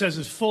 it says,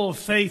 is full of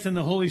faith in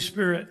the Holy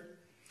Spirit,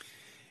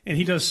 and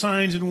he does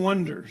signs and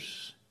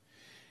wonders.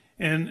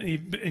 And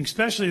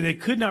especially they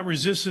could not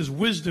resist his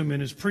wisdom in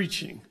his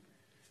preaching.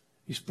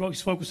 He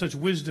spoke with such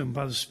wisdom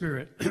by the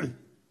Spirit.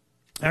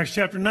 Acts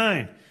chapter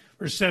 9,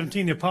 verse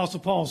 17, the Apostle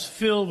Paul is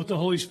filled with the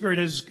Holy Spirit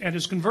at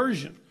his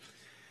conversion.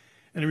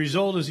 And the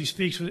result is he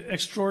speaks with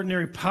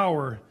extraordinary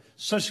power,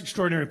 such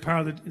extraordinary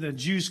power that the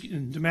Jews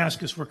in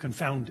Damascus were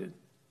confounded.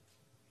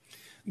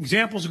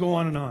 Examples go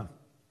on and on.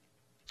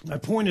 My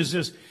point is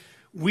this.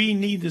 We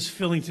need this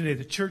filling today.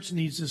 The church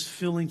needs this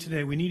filling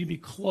today. We need to be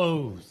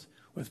clothed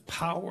with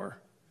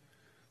power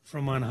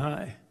from on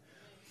high.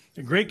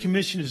 The Great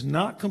Commission is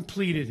not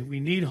completed. We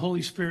need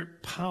Holy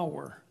Spirit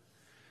power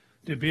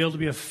to be able to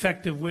be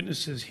effective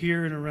witnesses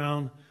here and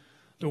around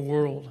the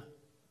world.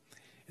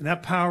 And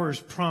that power is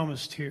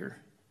promised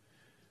here.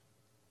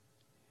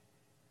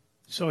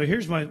 So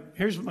here's my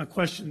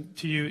question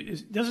to you.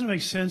 Doesn't it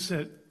make sense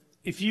that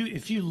if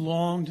you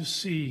long to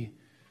see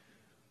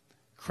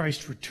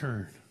Christ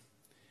return,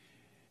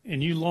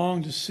 and you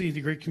long to see the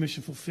Great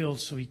Commission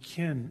fulfilled so he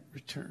can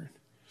return,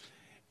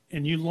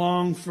 and you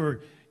long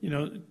for,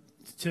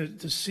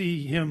 to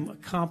see him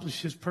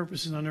accomplish his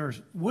purposes on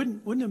earth,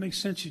 wouldn't it make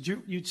sense that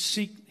you'd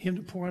seek him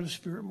to pour out his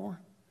Spirit more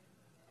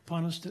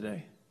upon us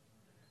today?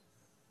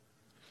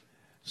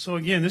 So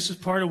again, this is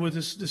part of what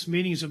this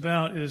meeting is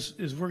about,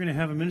 is we're going to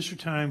have a minister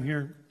time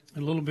here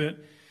in a little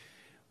bit.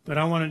 But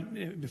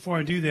before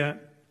I do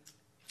that,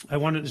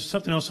 there's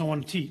something else I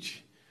want to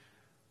teach.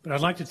 But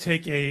I'd like to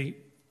take a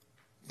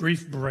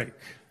brief break.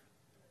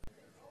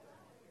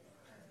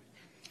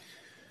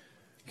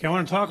 Okay, I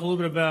want to talk a little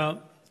bit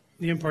about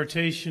the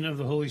impartation of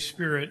the Holy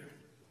Spirit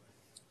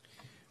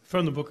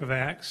from the book of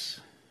Acts.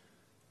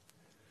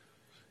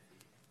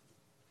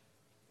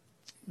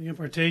 The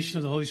impartation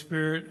of the Holy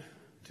Spirit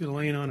through the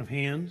laying on of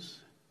hands.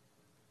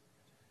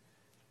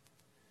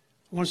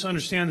 I want us to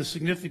understand the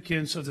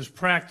significance of this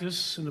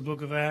practice in the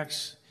book of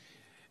Acts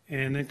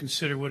and then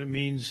consider what it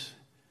means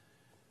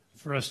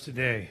for us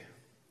today.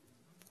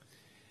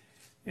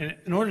 And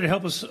in order to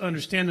help us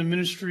understand the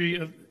ministry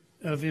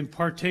of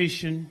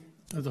impartation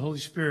of the Holy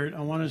Spirit,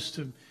 I want us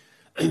to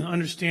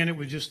understand it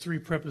with just three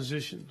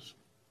prepositions.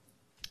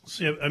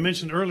 See, I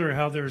mentioned earlier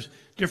how there's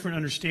different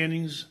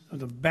understandings of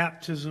the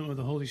baptism of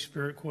the Holy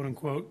Spirit, quote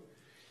unquote.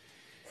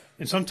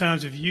 And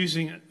sometimes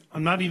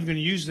I'm not even going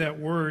to use that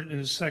word in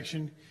this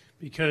section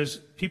because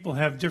people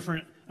have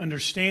different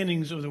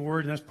understandings of the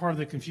word, and that's part of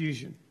the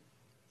confusion.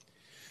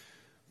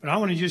 But I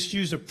want to just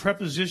use the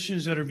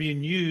prepositions that are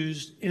being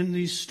used in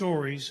these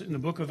stories in the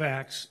book of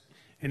Acts,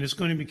 and it's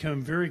going to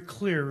become very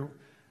clear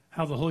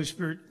how the Holy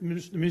Spirit, the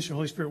ministry of the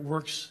Holy Spirit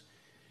works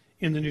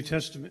in the New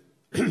Testament.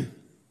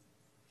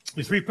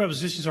 The three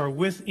prepositions are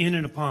with, in,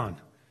 and upon.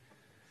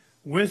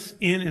 With,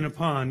 in, and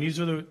upon. These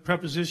are the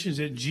prepositions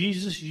that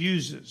Jesus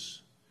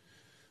uses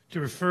to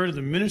refer to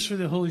the ministry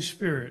of the Holy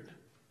Spirit.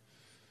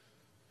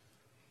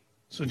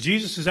 So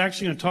Jesus is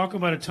actually going to talk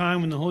about a time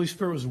when the Holy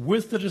Spirit was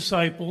with the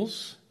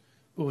disciples,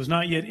 but was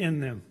not yet in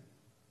them.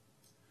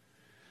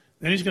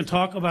 Then he's going to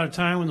talk about a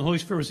time when the Holy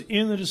Spirit was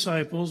in the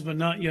disciples, but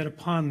not yet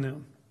upon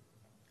them.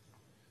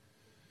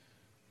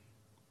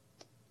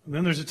 And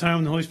then there's a time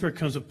when the Holy Spirit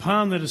comes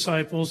upon the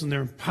disciples and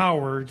they're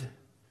empowered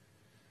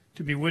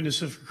to be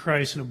witnesses for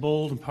Christ in a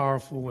bold and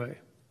powerful way.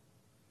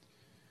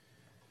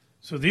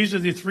 So these are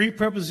the three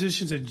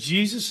prepositions that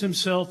Jesus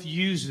himself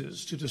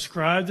uses to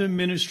describe the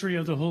ministry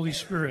of the Holy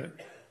Spirit.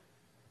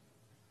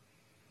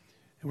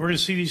 And we're going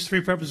to see these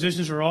three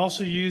prepositions are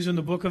also used in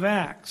the book of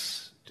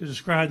Acts to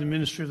describe the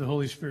ministry of the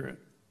Holy Spirit.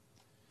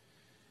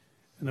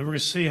 And then we're going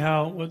to see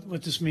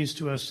what this means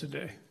to us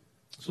today.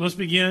 So let's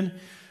begin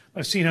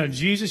by seeing how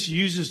Jesus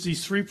uses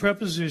these three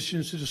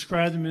prepositions to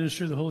describe the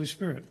ministry of the Holy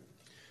Spirit.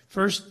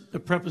 First, the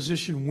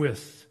preposition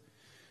with.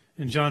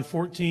 In John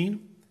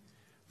 14,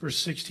 verse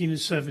 16 and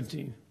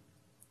 17.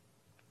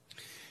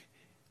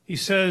 He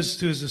says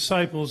to his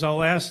disciples,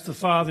 I'll ask the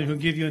Father, and he'll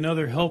give you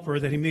another helper,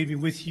 that he may be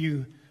with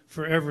you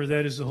forever.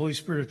 That is the Holy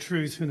Spirit of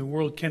truth, whom the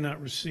world cannot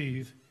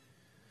receive,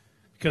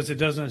 because it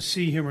does not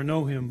see him or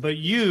know him. But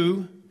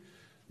you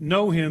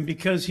know him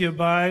because he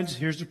abides,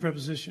 here's the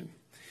preposition,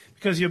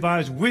 because he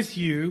abides with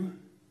you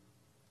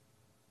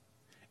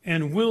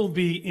and will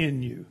be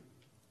in you.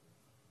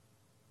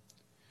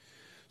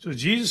 So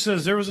Jesus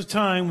says there was a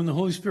time when the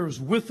Holy Spirit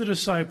was with the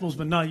disciples,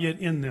 but not yet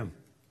in them.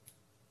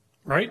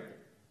 Right?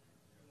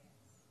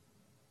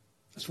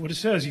 That's what it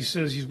says. He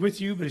says he's with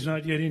you, but he's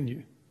not yet in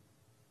you.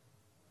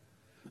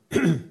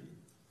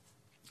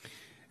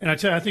 And I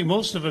tell you, I think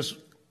most of us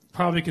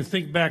probably can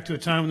think back to a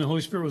time when the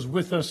Holy Spirit was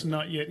with us and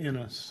not yet in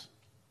us.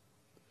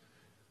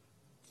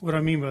 What do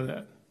I mean by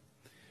that?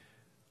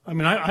 I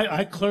mean,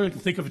 I clearly can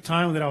think of a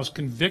time that I was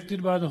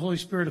convicted by the Holy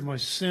Spirit of my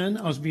sin.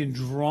 I was being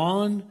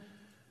drawn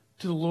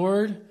to the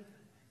Lord,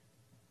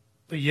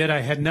 but yet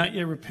I had not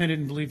yet repented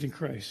and believed in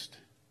Christ.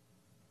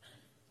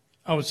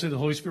 I would say the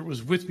Holy Spirit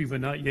was with me, but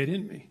not yet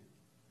in me.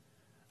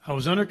 I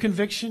was under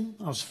conviction.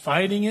 I was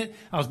fighting it.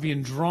 I was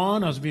being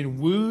drawn. I was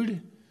being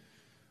wooed,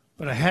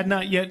 but I had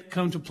not yet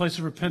come to a place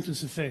of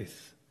repentance and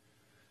faith.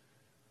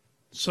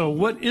 So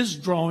what is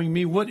drawing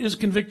me? What is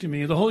convicting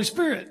me? The Holy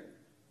Spirit.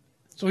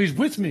 So he's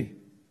with me,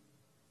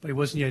 but he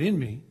wasn't yet in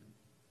me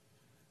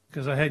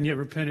because I hadn't yet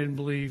repented and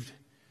believed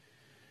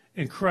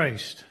in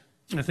Christ.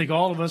 And I think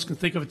all of us can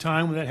think of a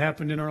time when that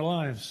happened in our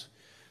lives.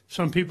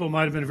 Some people it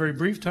might have been a very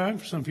brief time.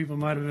 For some people it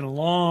might have been a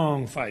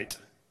long fight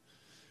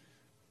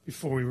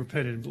before we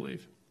repented and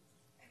believed.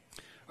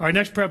 All right,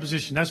 next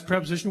preposition. That's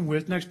preposition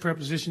with. Next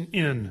preposition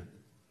in.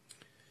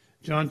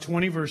 John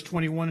 20, verse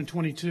 21 and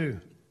 22.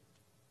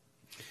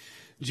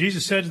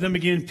 Jesus said to them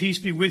again, "Peace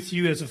be with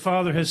you. As the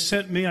Father has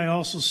sent me, I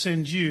also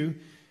send you."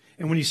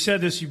 And when he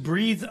said this, he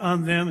breathed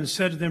on them and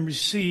said to them,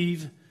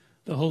 "Receive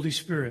the Holy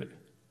Spirit."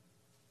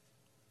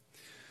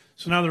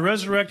 So now the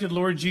resurrected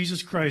Lord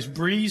Jesus Christ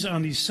breathes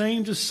on these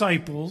same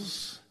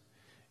disciples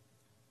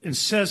and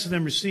says to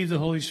them, "Receive the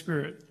Holy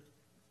Spirit."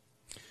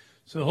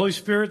 So the Holy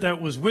Spirit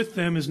that was with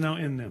them is now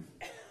in them.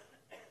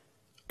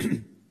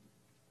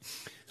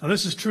 Now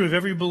this is true of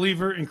every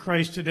believer in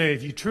Christ today.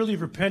 If you truly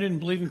repented and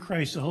believe in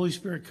Christ, the Holy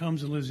Spirit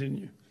comes and lives in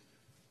you.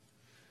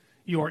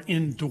 You are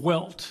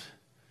indwelt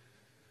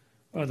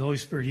by the Holy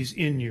Spirit. He's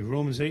in you.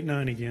 Romans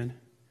 8:9 again.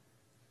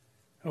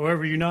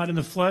 However, you're not in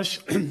the flesh,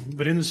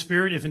 but in the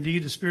Spirit, if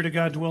indeed the Spirit of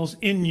God dwells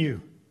in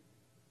you.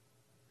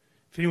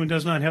 If anyone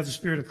does not have the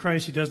Spirit of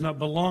Christ, he does not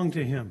belong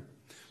to him.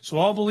 So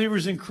all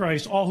believers in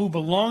Christ, all who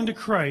belong to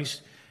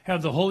Christ,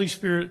 have the Holy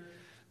Spirit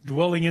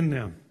dwelling in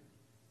them.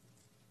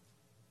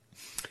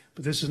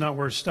 But this is not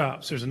where it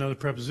stops. There's another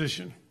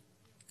preposition.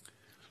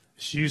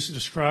 It's used to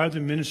describe the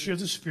ministry of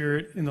the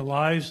Spirit in the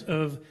lives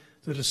of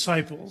the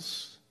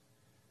disciples,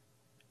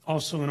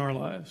 also in our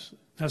lives.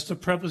 That's the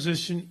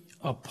preposition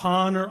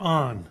upon or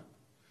on.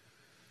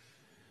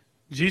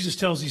 Jesus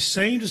tells these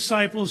same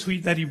disciples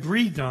that he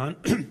breathed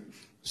on,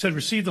 said,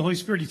 "Receive the Holy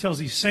Spirit." He tells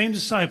these same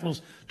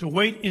disciples to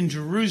wait in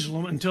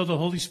Jerusalem until the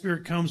Holy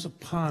Spirit comes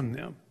upon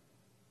them,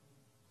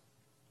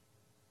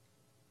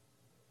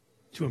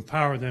 to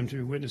empower them to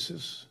be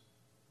witnesses,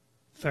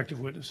 effective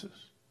witnesses.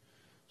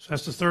 So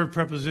that's the third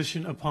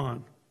preposition,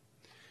 upon.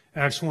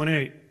 Acts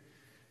 1:8.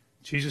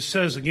 Jesus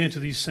says again to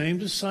these same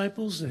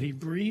disciples that he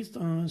breathed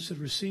on, said,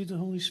 "Receive the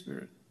Holy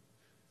Spirit."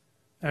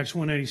 Acts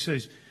 1:8, he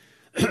says,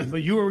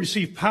 "But you will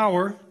receive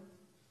power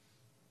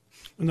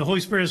when the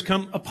Holy Spirit has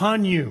come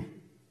upon you.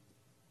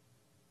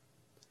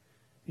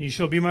 And you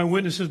shall be my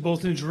witnesses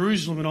both in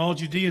Jerusalem and all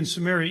Judea and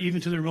Samaria,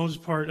 even to the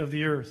remotest part of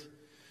the earth."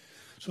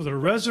 So the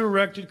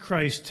resurrected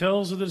Christ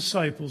tells the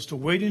disciples to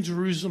wait in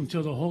Jerusalem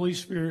until the Holy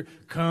Spirit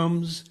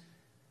comes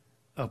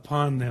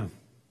upon them.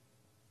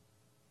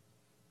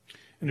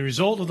 And the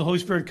result of the Holy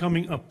Spirit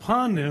coming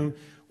upon them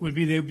would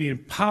be they would be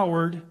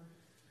empowered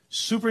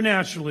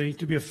supernaturally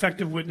to be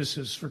effective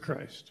witnesses for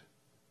Christ.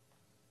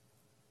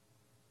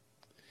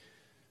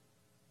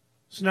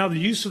 So now the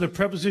use of the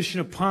preposition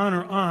upon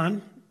or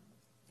on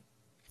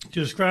to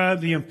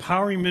describe the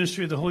empowering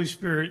ministry of the Holy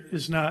Spirit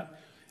is not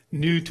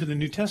new to the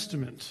New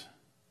Testament.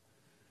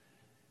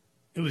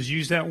 It was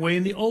used that way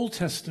in the Old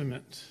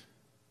Testament.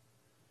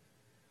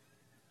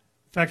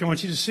 In fact, I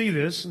want you to see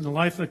this in the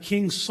life of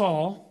King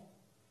Saul,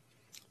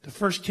 the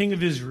first king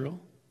of Israel.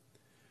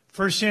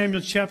 1 Samuel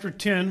chapter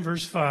 10,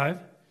 verse 5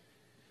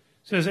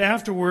 says,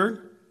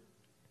 "Afterward,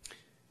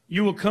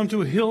 you will come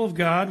to a hill of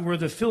God where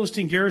the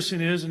Philistine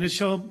garrison is, and it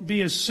shall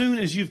be as soon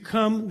as you've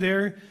come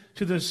there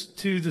to the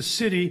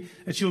city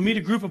that you will meet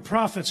a group of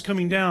prophets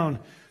coming down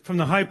from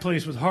the high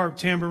place with harp,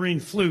 tambourine,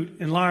 flute,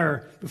 and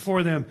lyre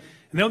before them.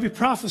 And they'll be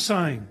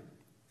prophesying.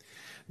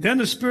 Then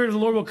the Spirit of the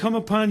Lord will come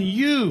upon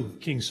you,"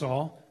 King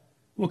Saul,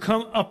 "will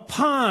come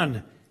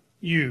upon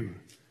you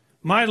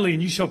mightily,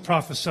 and you shall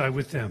prophesy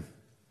with them."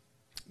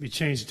 Be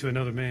changed to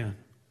another man.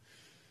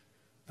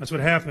 That's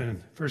what happened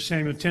in 1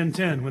 Samuel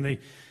 10:10. When they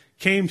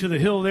came to the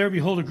hill there,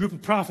 behold, a group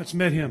of prophets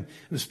met him.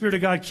 And the Spirit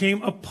of God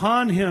came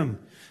upon him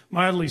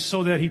mightily,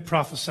 so that he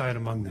prophesied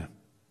among them.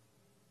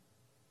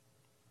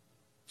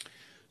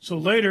 So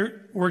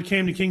later, word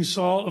came to King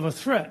Saul of a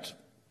threat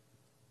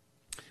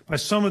by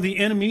some of the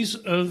enemies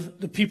of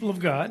the people of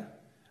God.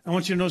 I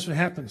want you to notice what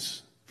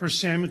happens. 1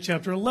 Samuel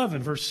chapter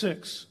 11, verse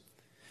 6.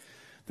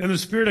 "Then the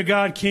Spirit of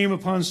God came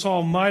upon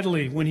Saul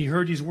mightily when he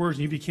heard these words,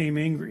 and he became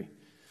angry."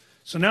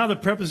 So now the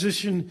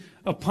preposition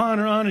upon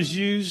or on is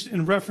used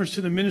in reference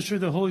to the ministry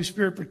of the Holy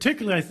Spirit,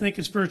 particularly, I think,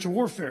 in spiritual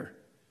warfare.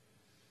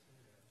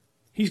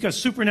 He's got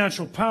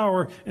supernatural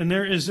power, and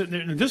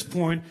at this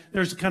point,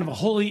 there's kind of a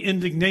holy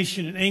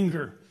indignation and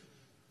anger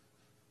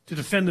to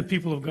defend the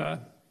people of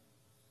God.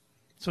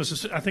 So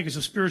I think it's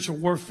a spiritual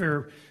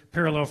warfare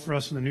parallel for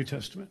us in the New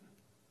Testament.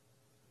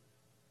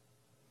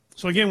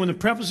 So again, when the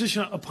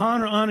preposition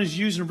upon or on is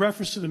used in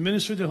reference to the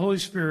ministry of the Holy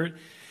Spirit,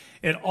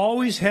 it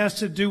always has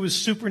to do with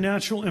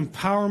supernatural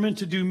empowerment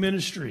to do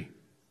ministry.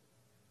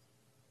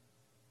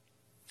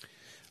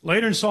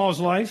 Later in Saul's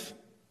life,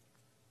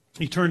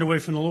 he turned away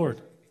from the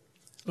Lord.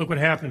 Look what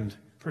happened.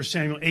 1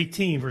 Samuel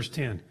 18, verse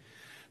 10.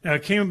 "Now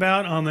it came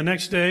about on the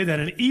next day that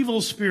an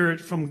evil spirit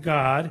from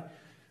God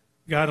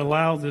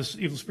allowed this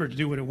evil spirit to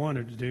do what it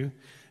wanted to do.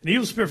 An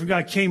evil spirit from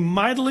God came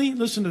mightily,"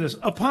 listen to this,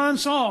 "upon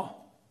Saul.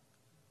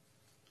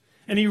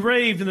 And he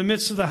raved in the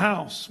midst of the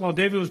house while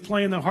David was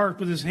playing the harp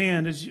with his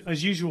hand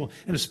as usual,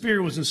 and a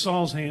spear was in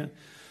Saul's hand.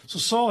 So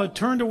Saul had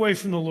turned away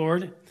from the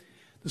Lord.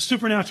 The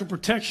supernatural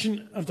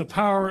protection of the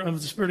power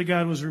of the Spirit of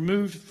God was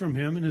removed from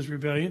him in his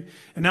rebellion.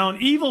 And now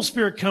an evil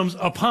spirit comes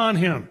upon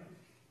him.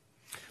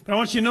 But I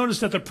want you to notice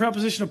that the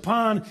preposition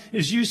upon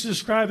is used to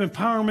describe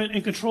empowerment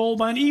and control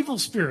by an evil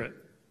spirit.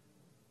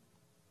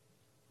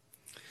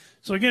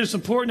 So again, it's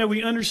important that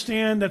we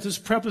understand that this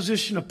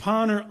preposition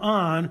upon or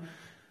on,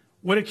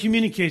 what it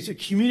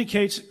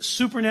communicates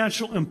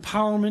supernatural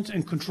empowerment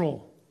and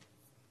control.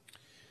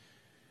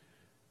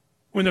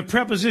 When the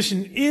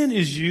preposition in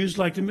is used,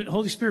 like the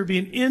Holy Spirit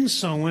being in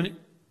someone,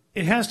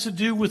 it has to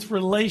do with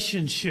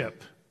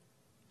relationship.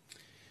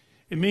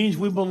 It means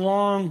we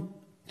belong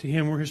to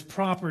him. We're his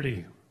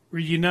property. We're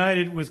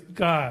united with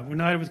God. We're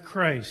united with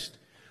Christ.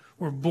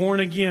 We're born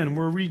again.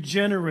 We're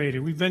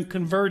regenerated. We've been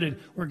converted.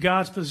 We're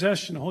God's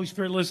possession. The Holy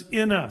Spirit lives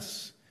in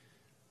us.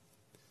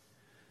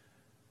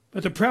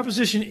 But the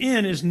preposition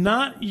in is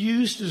not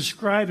used to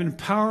describe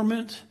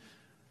empowerment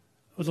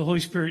of the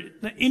Holy Spirit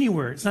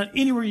anywhere. It's not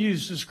anywhere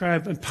used to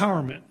describe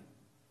empowerment.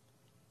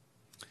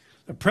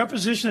 The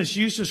preposition that's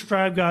used to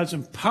describe God's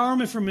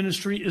empowerment for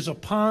ministry is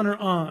upon or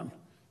on.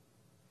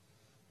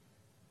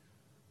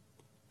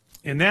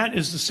 And that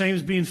is the same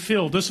as being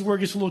filled. This is where it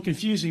gets a little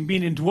confusing.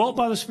 Being indwelt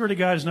by the Spirit of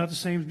God is not the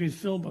same as being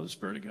filled by the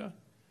Spirit of God.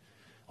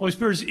 Holy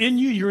Spirit is in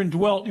you. You're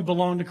indwelt. You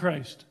belong to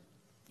Christ.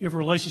 You have a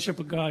relationship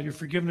with God. You're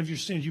forgiven of your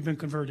sins. You've been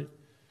converted.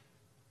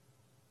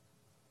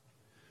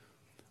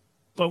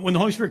 But when the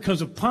Holy Spirit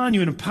comes upon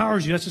you and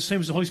empowers you, that's the same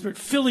as the Holy Spirit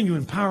filling you,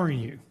 empowering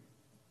you.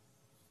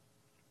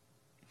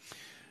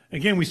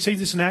 Again, we see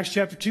this in Acts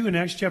chapter 2 and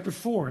Acts chapter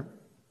 4.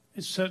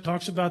 It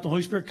talks about the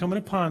Holy Spirit coming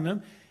upon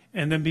them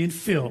and them being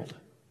filled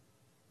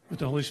with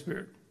the Holy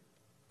Spirit.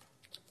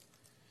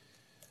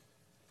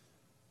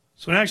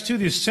 So in Acts 2,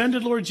 the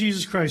ascended Lord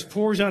Jesus Christ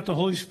pours out the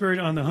Holy Spirit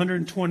on the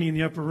 120 in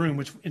the upper room,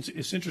 which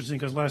it's interesting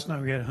because last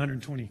night we had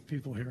 120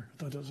 people here. I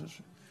thought that was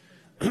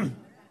interesting.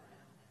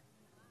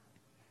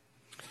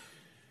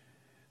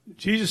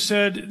 Jesus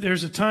said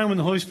there's a time when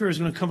the Holy Spirit is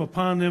going to come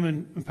upon them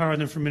and empower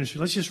them for ministry.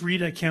 Let's just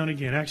read that account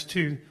again, Acts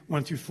 2,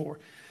 1 through 4.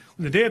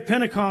 When the day of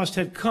Pentecost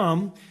had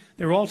come,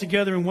 they were all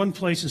together in one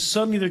place, and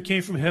suddenly there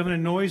came from heaven a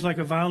noise like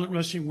a violent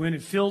rushing wind.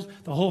 It filled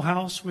the whole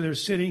house where they were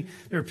sitting.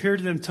 There appeared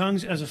to them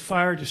tongues as of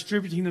fire,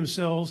 distributing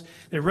themselves.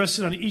 They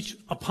rested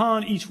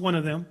upon each one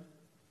of them.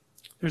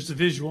 There's the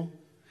visual.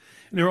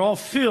 And they were all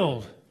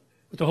filled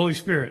with the Holy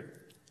Spirit.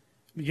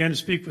 They began to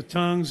speak with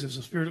tongues as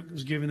the Spirit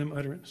was giving them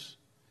utterance.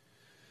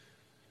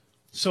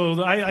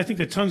 So I think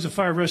the tongues of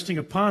fire resting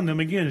upon them,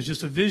 again, is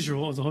just a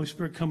visual of the Holy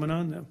Spirit coming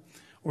on them.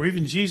 Or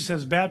even Jesus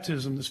has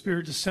baptism. The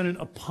Spirit descended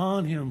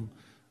upon him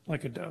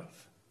like a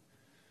dove.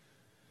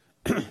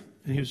 And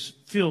he was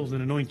filled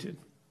and anointed.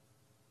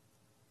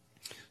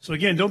 So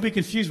again, don't be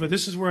confused, but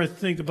this is where I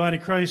think the body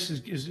of Christ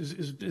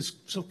is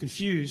so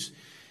confused,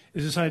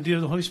 is this idea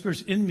of the Holy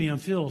Spirit's in me, I'm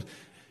filled.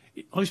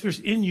 The Holy Spirit's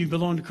in you,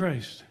 belong to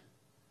Christ.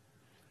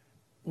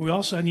 But we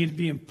also need to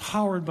be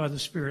empowered by the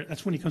Spirit.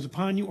 That's when he comes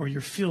upon you, or you're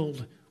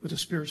filled with the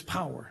Spirit's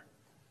power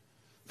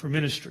for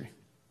ministry.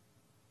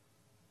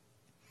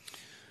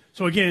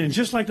 So again,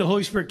 just like the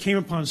Holy Spirit came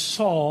upon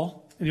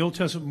Saul in the Old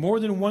Testament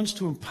more than once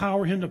to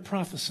empower him to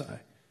prophesy,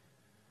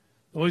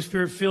 the Holy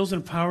Spirit fills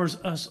and empowers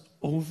us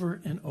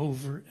over and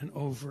over and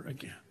over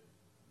again.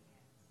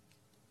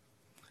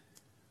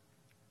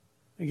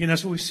 Again,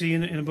 that's what we see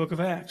in the book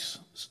of Acts.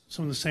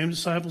 Some of the same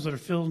disciples that are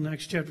filled in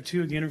Acts chapter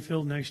 2, again, are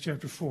filled in Acts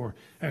chapter 4.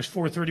 Acts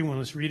 4:31,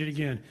 let's read it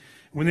again.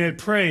 When they had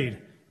prayed,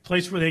 the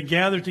place where they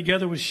gathered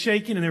together was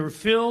shaken, and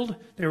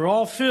they were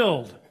all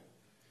filled.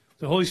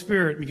 The Holy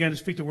Spirit began to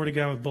speak the word of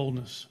God with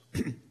boldness.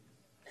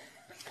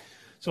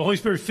 So the Holy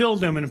Spirit filled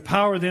them and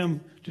empowered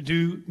them to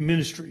do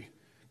ministry,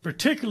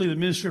 particularly the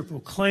ministry of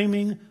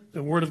proclaiming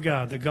the word of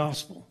God, the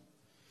gospel.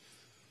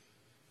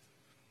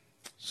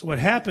 So what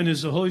happened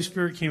is the Holy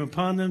Spirit came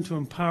upon them to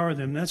empower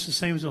them. That's the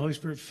same as the Holy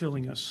Spirit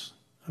filling us.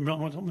 I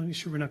want to make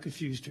sure we're not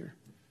confused here.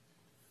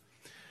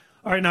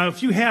 All right, now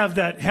if you have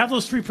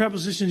those three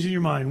prepositions in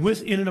your mind,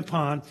 with, in, and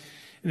upon,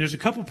 and there's a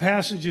couple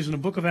passages in the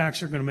book of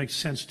Acts that are going to make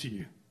sense to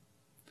you.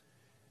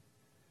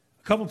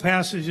 A couple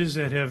passages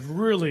that have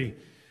really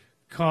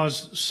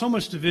caused so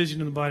much division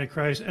in the body of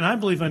Christ, and I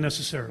believe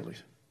unnecessarily.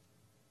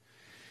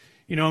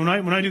 You know,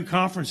 when I do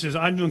conferences,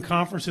 I'm doing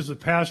conferences with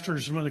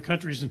pastors from other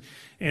countries,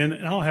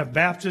 and I'll have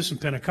Baptists and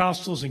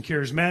Pentecostals and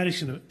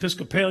Charismatics and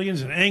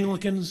Episcopalians and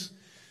Anglicans.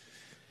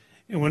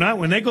 And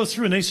when they go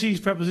through and they see these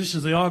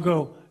prepositions, they all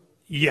go,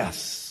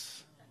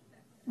 yes,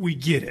 we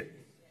get it.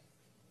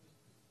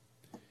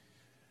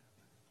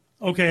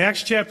 Okay,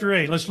 Acts chapter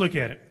 8, let's look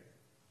at it.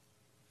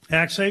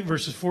 Acts 8,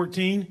 verses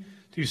 14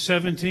 through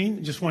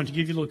 17. Just wanted to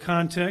give you a little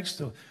context.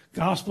 The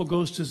gospel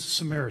goes to the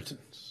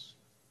Samaritans.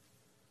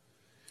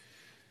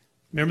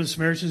 Remember, the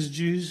Samaritans and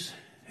Jews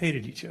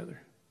hated each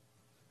other.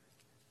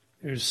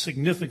 There's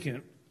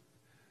significant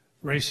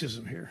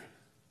racism here.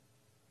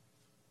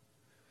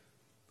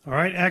 All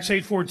right, Acts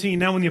 8:14.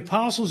 Now when the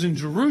apostles in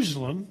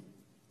Jerusalem,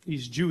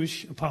 these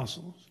Jewish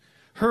apostles,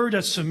 heard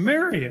that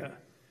Samaria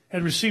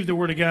had received the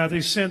word of God,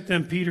 they sent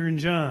them Peter and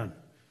John,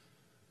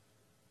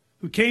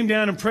 who came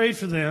down and prayed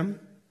for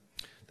them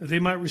that they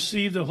might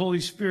receive the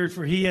Holy Spirit,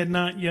 for he had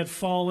not yet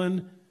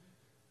fallen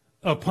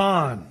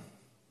upon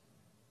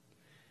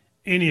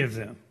any of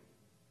them.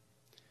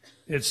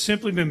 They had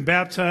simply been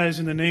baptized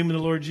in the name of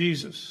the Lord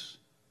Jesus.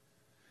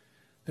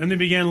 Then they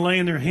began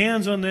laying their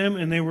hands on them,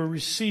 and they were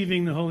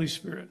receiving the Holy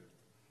Spirit.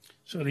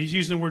 So he's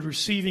using the word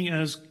receiving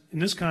as, in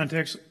this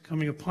context,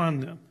 coming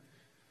upon them.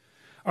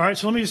 All right,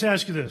 so let me just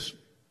ask you this.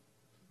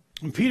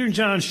 When Peter and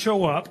John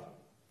show up,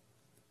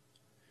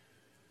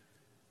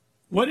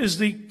 what is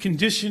the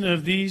condition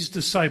of these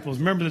disciples?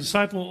 Remember, the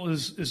disciple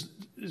is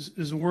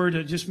a word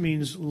that just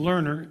means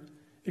learner.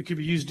 It could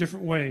be used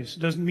different ways.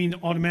 It doesn't mean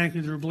automatically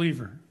they're a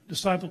believer.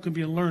 Disciple can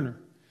be a learner.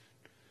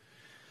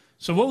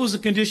 So what was the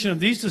condition of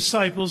these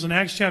disciples in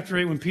Acts chapter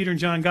 8 when Peter and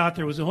John got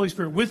there? Was the Holy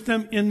Spirit with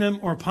them, in them,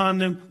 or upon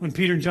them when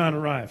Peter and John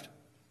arrived?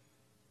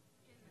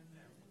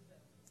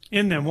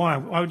 In them. Why?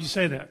 Why would you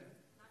say that?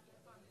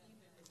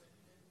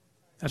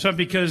 That's right,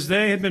 because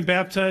they had been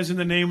baptized in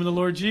the name of the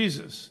Lord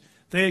Jesus.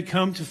 They had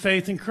come to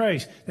faith in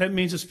Christ. That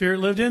means the Spirit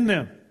lived in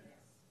them.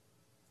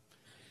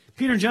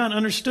 Peter and John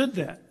understood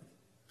that.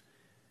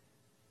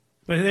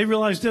 But they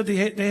realized that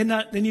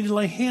they needed to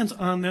lay hands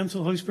on them so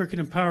the Holy Spirit could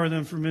empower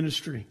them for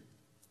ministry.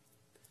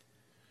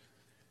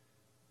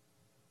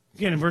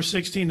 Again, in verse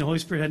 16, the Holy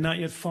Spirit had not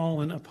yet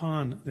fallen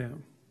upon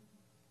them.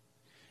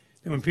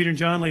 And when Peter and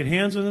John laid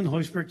hands on them, the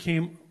Holy Spirit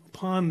came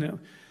upon them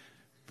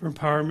for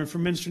empowerment for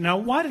ministry. Now,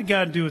 why did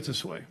God do it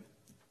this way?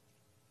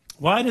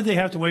 Why did they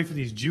have to wait for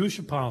these Jewish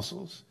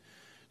apostles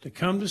to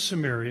come to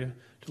Samaria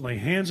to lay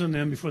hands on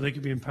them before they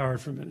could be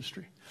empowered for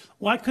ministry?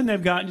 Why couldn't they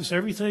have gotten just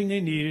everything they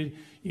needed,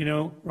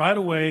 right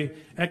away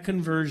at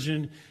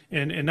conversion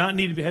and not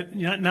need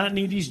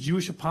these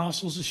Jewish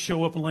apostles to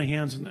show up and lay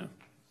hands on them?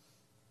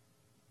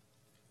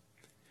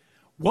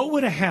 What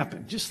would have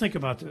happened? Just think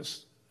about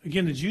this.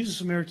 Again, the Jews and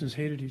Samaritans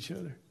hated each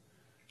other.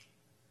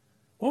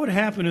 What would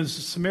have happened is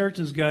the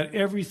Samaritans got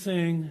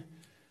everything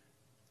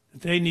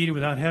that they needed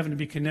without having to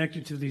be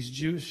connected to these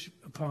Jewish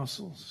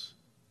apostles?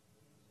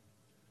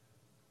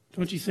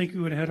 Don't you think we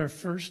would have had our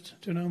first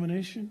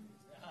denomination?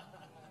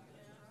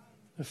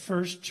 The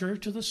first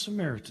church of the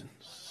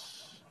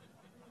Samaritans.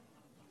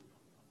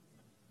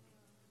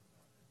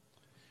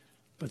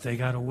 But they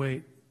got to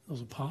wait.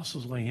 Those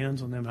apostles lay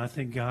hands on them. And I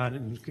think God,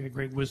 in His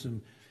great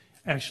wisdom,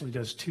 actually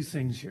does two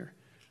things here.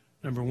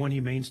 Number one, He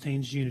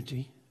maintains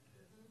unity.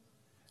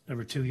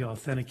 Number two, He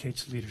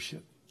authenticates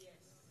leadership.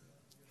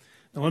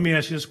 Now, let me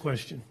ask you this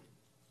question.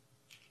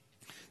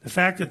 The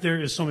fact that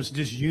there is so much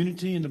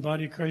disunity in the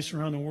body of Christ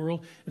around the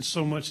world and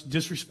so much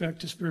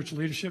disrespect to spiritual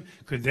leadership,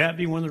 could that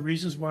be one of the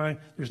reasons why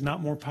there's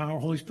not more power,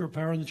 Holy Spirit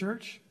power in the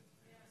church?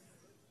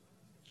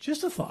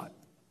 Just a thought.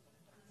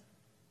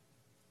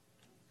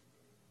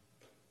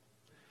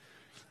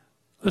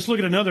 Let's look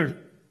at another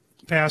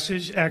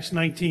passage, Acts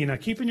 19. Now,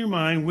 keep in your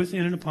mind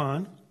within and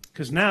upon,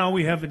 because now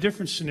we have a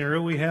different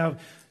scenario. We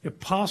have the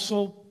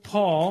Apostle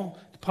Paul,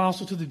 the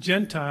apostle to the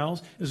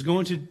Gentiles,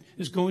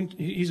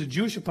 he's a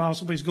Jewish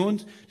apostle, but he's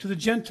going to the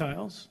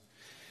Gentiles.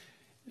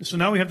 And so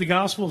now we have the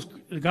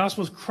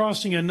Gospels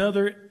crossing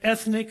another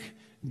ethnic,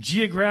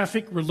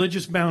 geographic,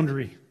 religious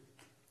boundary,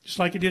 just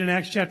like it did in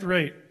Acts chapter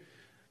 8.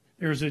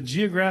 There's a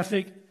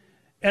geographic,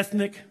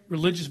 ethnic,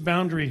 religious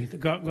boundary the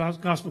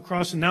gospel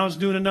crossed, and now it's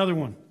doing another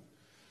one.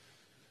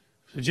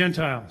 The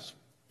Gentiles.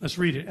 Let's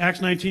read it. Acts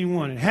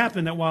 19:1. It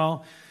happened that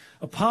while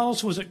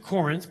Apollos was at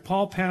Corinth,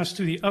 Paul passed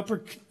through the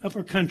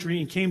upper country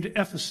and came to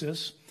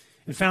Ephesus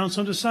and found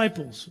some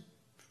disciples. And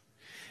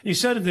he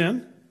said to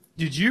them,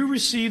 "Did you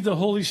receive the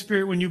Holy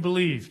Spirit when you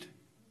believed?"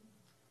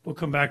 We'll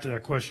come back to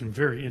that question.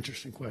 Very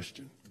interesting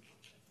question.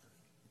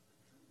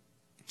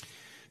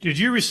 Did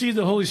you receive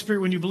the Holy Spirit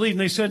when you believed?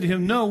 And they said to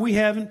him, "No, we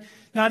haven't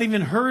not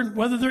even heard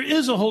whether there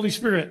is a Holy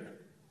Spirit."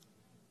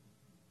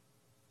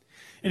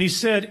 And he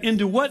said,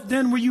 "Into what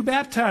then were you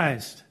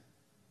baptized?"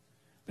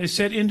 They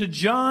said, "Into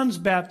John's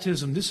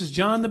baptism." This is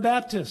John the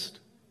Baptist.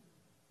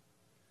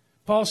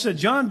 Paul said,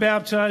 "John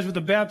baptized with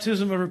the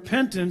baptism of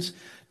repentance,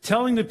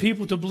 telling the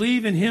people to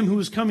believe in him who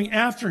was coming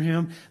after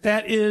him,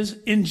 that is,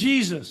 in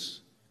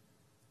Jesus."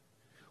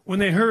 When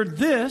they heard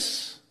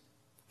this,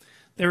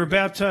 they were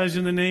baptized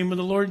in the name of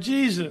the Lord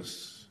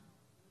Jesus.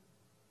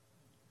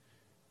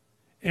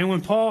 And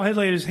when Paul had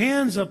laid his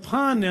hands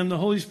upon them, the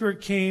Holy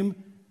Spirit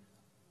came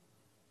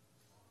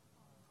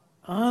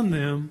on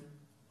them.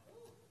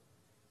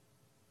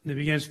 And they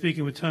began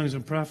speaking with tongues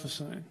and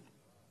prophesying.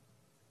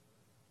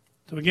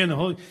 So again,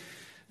 the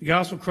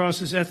gospel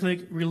crosses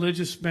ethnic,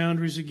 religious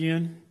boundaries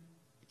again.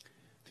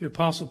 The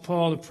Apostle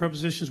Paul, the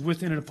prepositions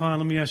within and upon.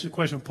 Let me ask you a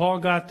question. When Paul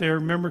got there,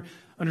 remember,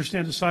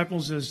 understand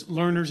disciples as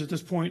learners at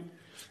this point.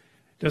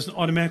 Doesn't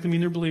automatically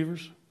mean they're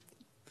believers.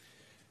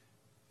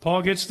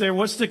 Paul gets there.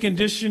 What's the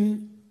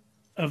condition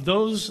of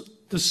those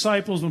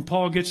disciples when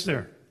Paul gets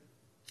there?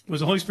 Was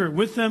the Holy Spirit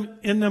with them,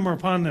 in them, or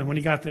upon them when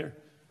he got there?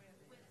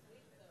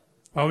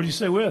 Why would you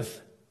say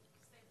with?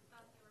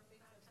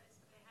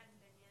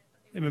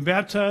 They've been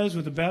baptized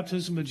with the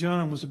baptism of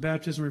John, was the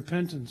baptism of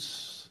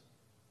repentance.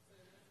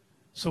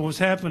 So what's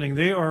happening?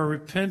 They are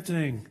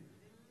repenting,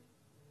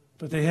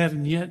 but they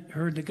haven't yet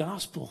heard the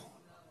gospel.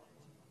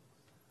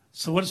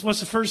 So what's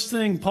the first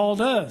thing Paul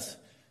does?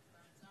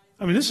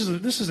 I mean, this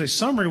is a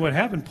summary of what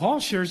happened. Paul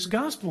shares the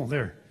gospel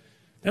there.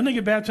 Then they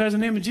get baptized in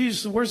the name of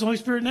Jesus. So where's the Holy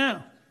Spirit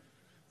now?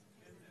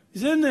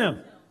 He's in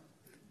them.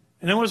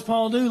 And then what does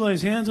Paul do?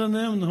 Lays hands on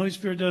them, and the Holy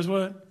Spirit does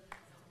what?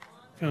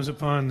 Comes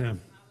upon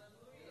them.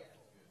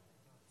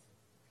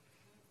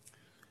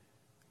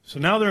 So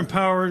now they're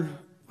empowered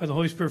by the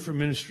Holy Spirit for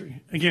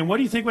ministry. Again, what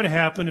do you think would have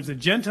happened if the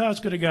Gentiles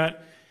could have got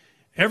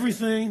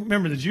everything?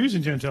 Remember, the Jews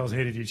and Gentiles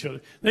hated each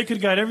other. They could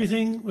have got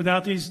everything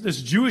without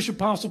this Jewish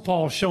apostle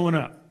Paul showing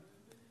up.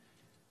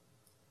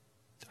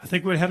 I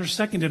think we'd have had our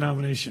second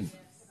denomination.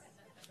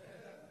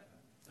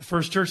 The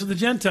first church of the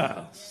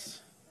Gentiles.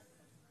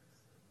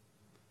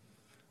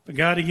 But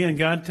God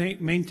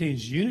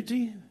maintains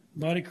unity,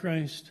 body of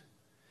Christ,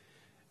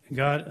 and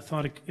God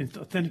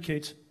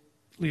authenticates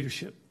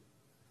leadership,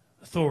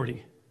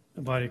 authority,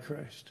 the body of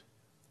Christ.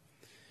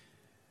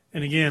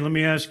 And again, let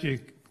me ask you,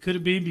 could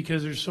it be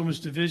because there's so much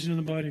division in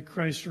the body of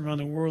Christ around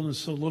the world and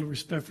so little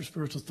respect for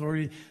spiritual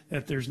authority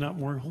that there's not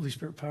more Holy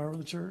Spirit power in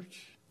the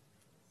church?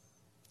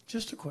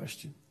 Just a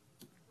question.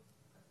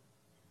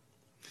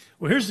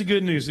 Well, here's the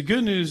good news. The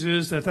good news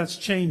is that that's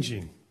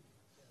changing.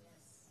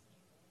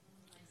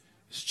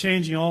 It's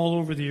changing all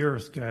over the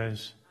earth,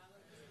 guys.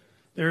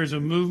 There is a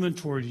movement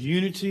toward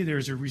unity.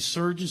 There's a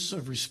resurgence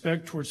of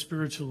respect toward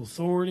spiritual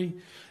authority.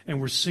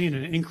 And we're seeing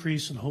an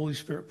increase in Holy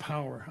Spirit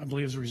power, I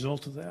believe, as a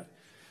result of that.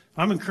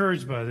 I'm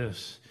encouraged by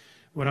this,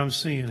 what I'm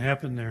seeing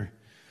happen there.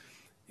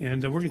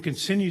 And we're going to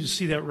continue to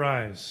see that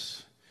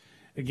rise.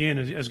 Again,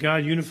 as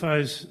God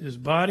unifies his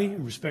body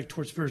and respect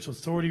towards spiritual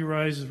authority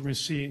rises, we're going to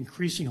see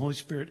increasing Holy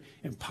Spirit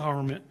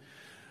empowerment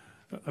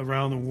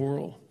around the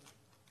world.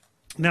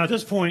 Now, at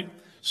this point,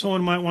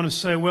 someone might want to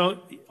say,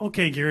 well,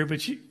 okay, Gary,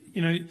 but you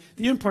know,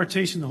 the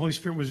impartation of the Holy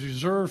Spirit was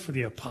reserved for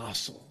the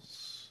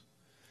apostles.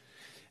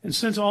 And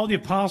since all the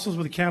apostles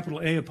with a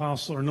capital A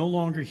apostle are no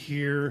longer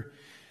here,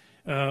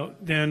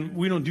 then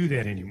we don't do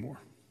that anymore.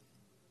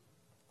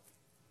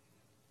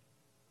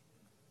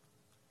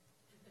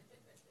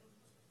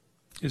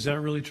 Is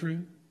that really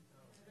true?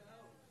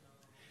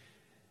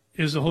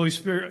 Was the Holy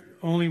Spirit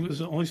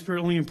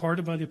only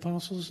imparted by the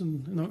apostles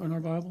in our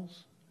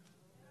Bibles?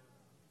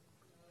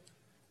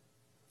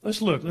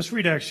 Let's look. Let's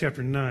read Acts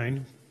chapter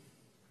 9.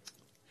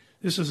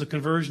 This is a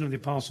conversion of the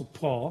Apostle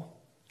Paul.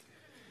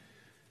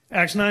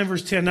 Acts 9,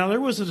 verse 10. Now there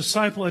was a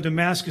disciple at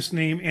Damascus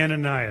named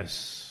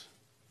Ananias.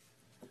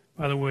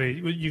 By the way,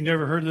 you've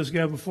never heard of this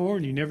guy before,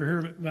 and you never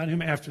heard about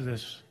him after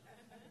this.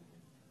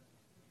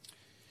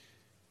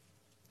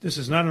 This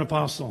is not an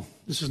apostle.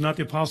 This is not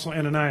the apostle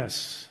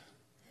Ananias.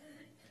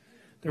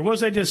 There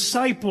was a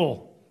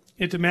disciple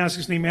at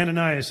Damascus named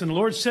Ananias, and the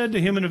Lord said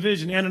to him in a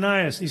vision,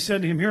 Ananias. He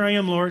said to him, here I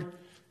am, Lord.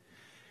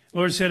 The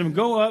Lord said to him,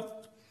 go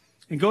up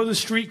and go to the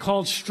street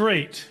called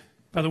Straight.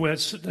 By the way,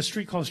 that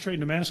street called Straight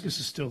in Damascus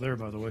is still there,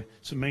 by the way.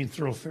 It's a main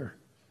thoroughfare.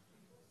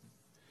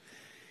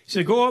 He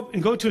said, go up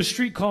and go to a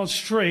street called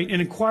Straight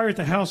and inquire at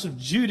the house of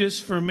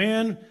Judas for a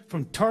man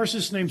from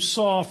Tarsus named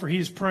Saul, for he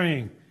is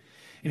praying.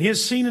 And he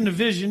has seen in a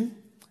vision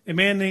a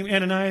man named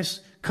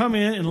Ananias come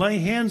in and lay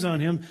hands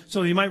on him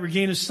so that he might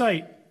regain his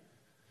sight.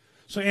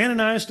 So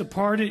Ananias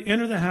departed,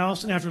 entered the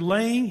house, and after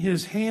laying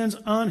his hands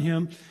on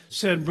him,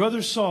 said,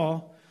 Brother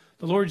Saul,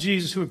 the Lord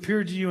Jesus, who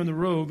appeared to you in the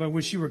road by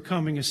which you were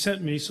coming, has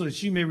sent me so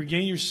that you may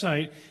regain your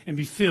sight and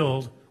be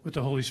filled with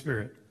the Holy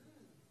Spirit.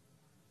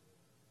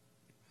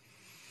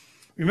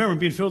 Remember,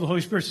 being filled with the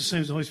Holy Spirit is the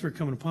same as the Holy Spirit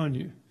coming upon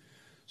you.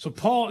 So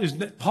Paul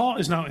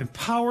is now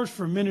empowered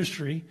for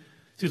ministry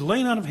through the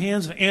laying on of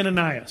hands of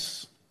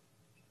Ananias.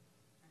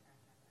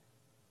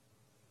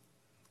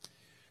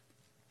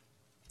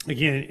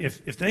 Again,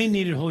 if they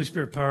needed Holy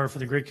Spirit power for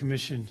the Great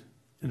Commission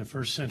in the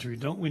first century,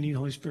 don't we need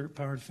Holy Spirit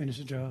power to finish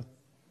the job?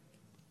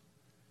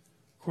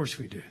 Of course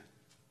we do.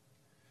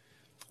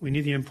 We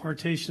need the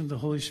impartation of the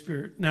Holy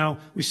Spirit. Now,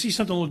 we see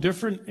something a little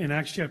different in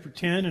Acts chapter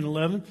 10 and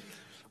 11,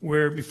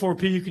 where before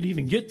Peter could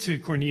even get to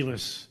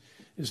Cornelius,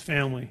 his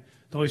family,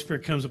 the Holy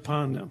Spirit comes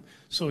upon them.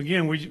 So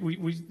again,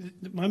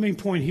 my main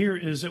point here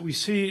is that we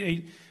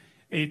see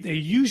a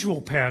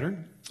usual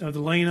pattern of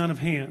the laying on of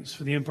hands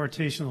for the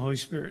impartation of the Holy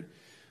Spirit.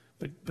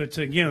 But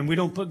again, we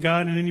don't put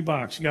God in any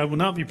box. God will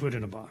not be put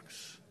in a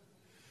box.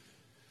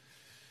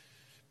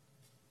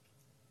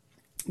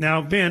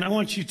 Now, Ben, I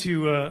want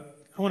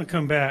to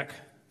come back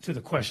to the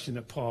question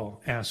that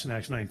Paul asked in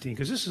Acts 19,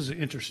 because this is an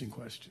interesting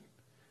question.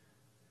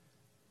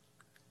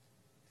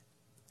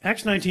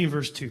 Acts 19,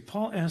 verse 2,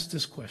 Paul asked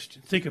this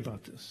question. Think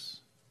about this.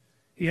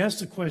 He asked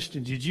the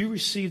question, did you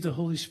receive the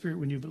Holy Spirit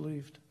when you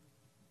believed?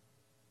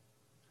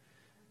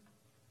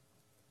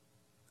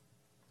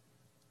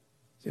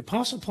 The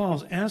Apostle Paul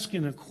is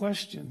asking a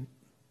question.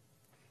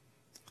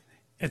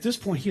 At this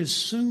point, he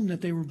assumed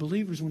that they were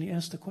believers when he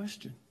asked the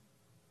question.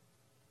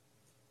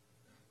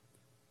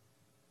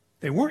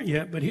 They weren't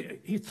yet, but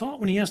he thought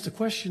when he asked the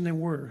question they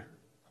were.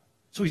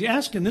 So he's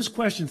asking this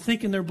question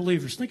thinking they're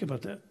believers. Think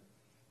about that.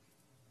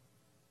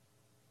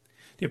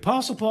 The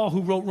Apostle Paul,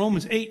 who wrote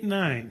Romans 8 and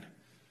 9,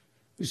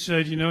 who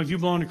said, if you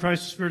belong to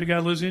Christ, the Spirit of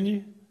God lives in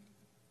you.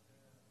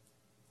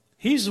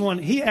 He's the one,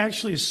 he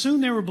actually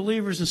assumed they were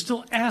believers and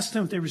still asked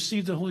them if they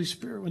received the Holy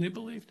Spirit when they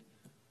believed.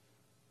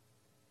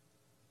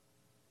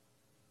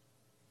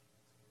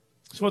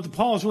 So what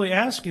Paul is really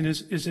asking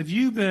is have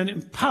you been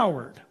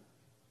empowered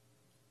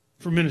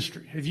for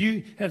ministry? Have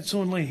you had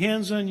someone lay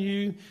hands on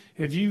you?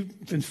 Have you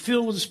been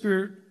filled with the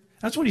Spirit?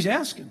 That's what he's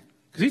asking,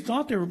 because he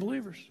thought they were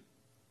believers.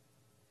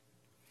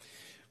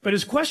 But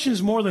his question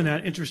is more than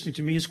that interesting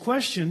to me. His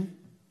question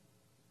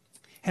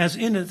has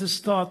in it this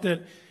thought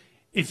that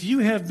if you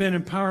have been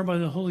empowered by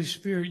the Holy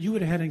Spirit, you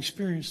would have had an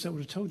experience that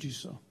would have told you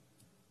so.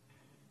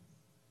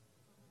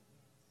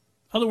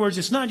 In other words,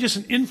 it's not just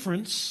an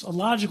inference, a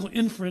logical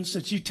inference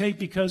that you take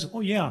because, oh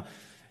yeah,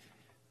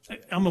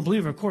 I'm a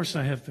believer, of course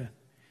I have been.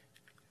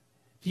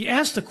 He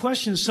asked the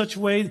question in such a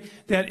way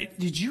that,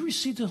 did you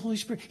receive the Holy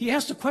Spirit? He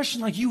asked the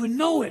question like you would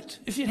know it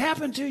if it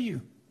happened to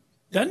you.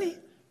 Doesn't he?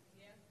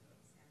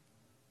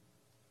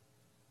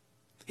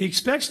 He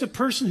expects the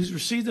person who's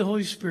received the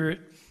Holy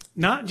Spirit,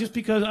 not just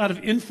because out of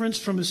inference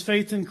from his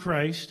faith in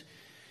Christ,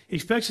 he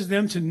expects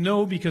them to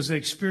know because they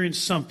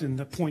experienced something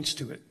that points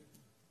to it.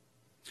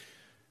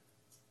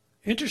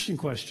 Interesting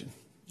question.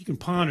 You can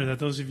ponder that,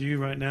 those of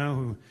you right now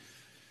who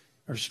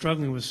are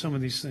struggling with some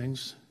of these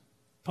things.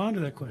 Ponder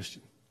that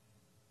question.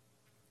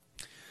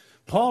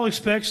 Paul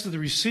expects that the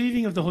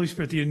receiving of the Holy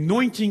Spirit, the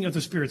anointing of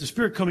the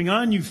Spirit coming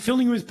on you,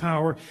 filling you with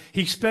power,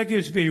 he expected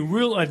it to be a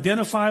real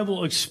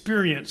identifiable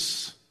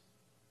experience.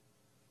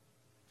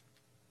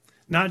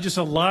 Not just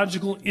a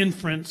logical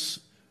inference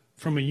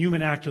from a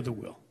human act of the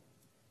will.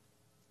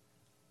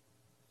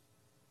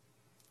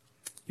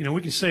 You know,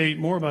 we can say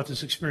more about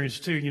this experience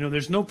too. You know,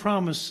 there's no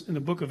promise in the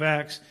book of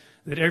Acts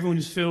that everyone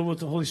who's filled with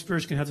the Holy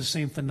Spirit can have the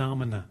same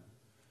phenomena.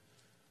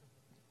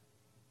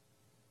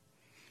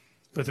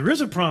 But there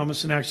is a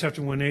promise in Acts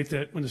chapter 1:8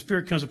 that when the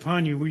Spirit comes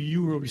upon you,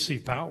 you will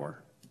receive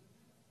power.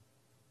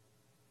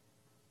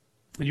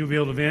 And you'll be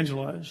able to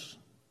evangelize,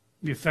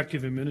 be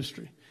effective in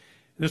ministry.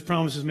 And this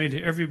promise is made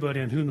to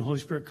everybody on whom the Holy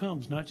Spirit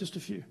comes, not just a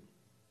few.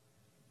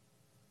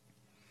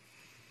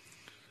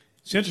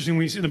 It's interesting,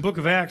 when you see in the book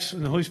of Acts,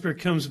 when the Holy Spirit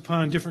comes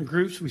upon different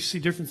groups, we see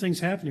different things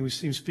happening. We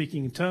see him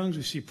speaking in tongues.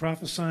 We see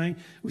prophesying.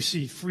 We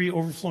see free,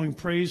 overflowing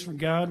praise from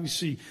God. We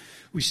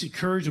see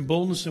courage and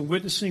boldness and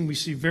witnessing. We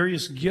see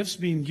various gifts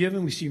being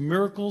given. We see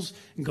miracles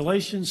in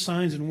Galatians,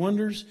 signs and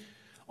wonders.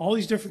 All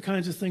these different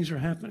kinds of things are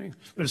happening.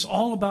 But it's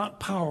all about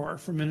power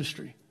for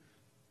ministry.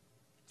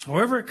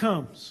 However it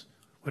comes,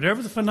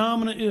 whatever the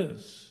phenomena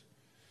is,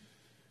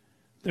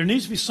 there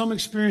needs to be some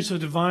experience of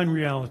divine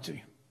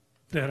reality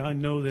that I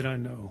know that I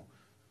know.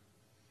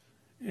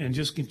 And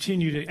just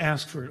continue to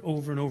ask for it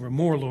over and over.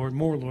 More, Lord,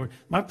 more, Lord.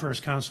 My prayer is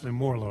constantly,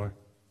 more, Lord.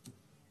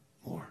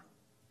 More.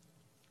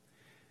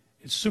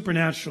 It's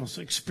supernatural. It's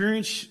an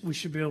experience we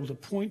should be able to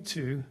point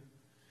to.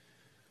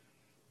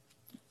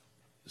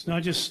 It's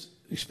not just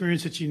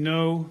experience that you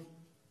know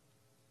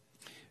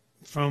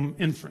from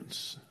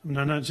inference. I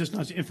mean, not just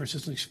inference,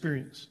 it's an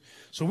experience.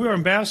 So we are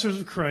ambassadors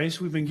of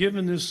Christ. We've been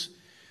given this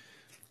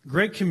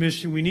great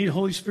commission. We need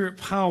Holy Spirit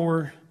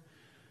power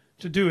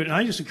to do it. And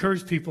I just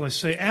encourage people, I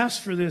say,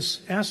 ask for this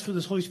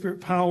Holy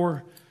Spirit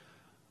power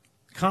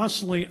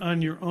constantly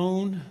on your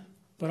own,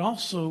 but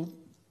also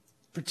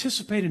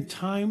participate in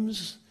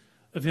times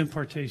of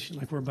impartation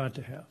like we're about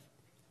to have.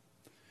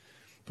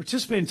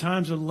 Participate in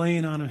times of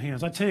laying on of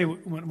hands. I tell you,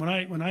 when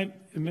I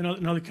am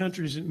in other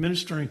countries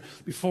ministering,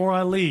 before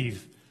I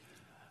leave,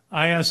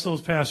 I ask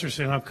those pastors,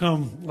 saying, "I'll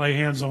come lay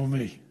hands on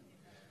me."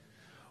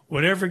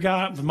 Whatever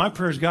God, my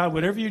prayer is, God,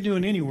 whatever you're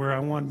doing anywhere, I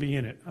want to be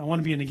in it. I want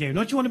to be in the game.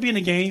 Don't you want to be in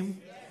the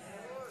game? Yes.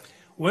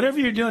 Whatever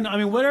you're doing, I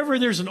mean, whatever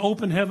there's an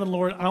open heaven,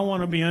 Lord, I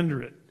want to be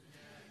under it.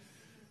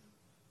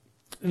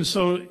 And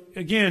so,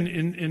 again,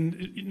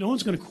 no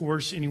one's going to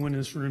coerce anyone in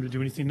this room to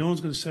do anything. No one's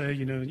going to say,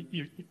 you know,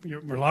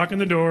 we're locking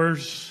the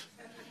doors.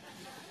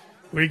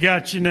 We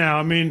got you now.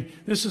 I mean,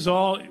 this is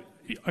all,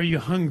 are you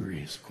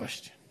hungry is the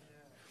question.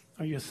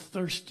 Are you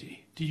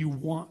thirsty? Do you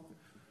want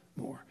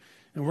more?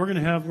 And we're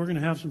going to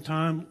have some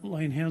time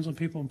laying hands on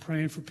people and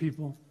praying for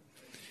people.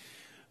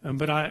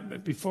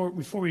 But before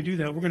we do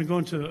that, we're going to go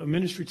into a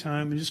ministry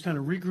time and just kind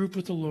of regroup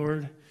with the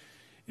Lord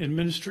in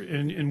ministry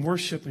and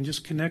worship and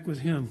just connect with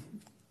Him,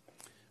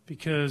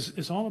 because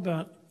it's all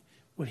about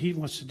what He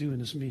wants to do in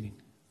this meeting.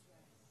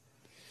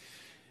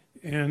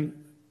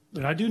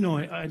 But I do know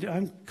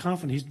I'm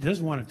confident He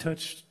doesn't want to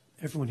touch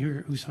everyone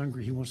here who's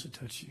hungry. He wants to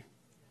touch you.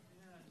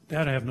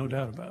 That I have no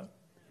doubt about.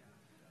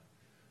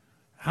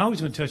 How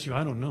He's going to touch you,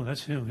 I don't know.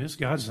 That's Him. That's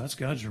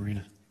God's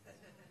arena.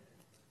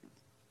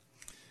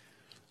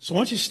 So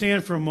why don't you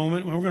stand for a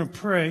moment, and we're going to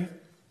pray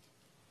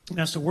and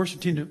ask the worship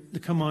team to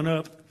come on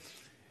up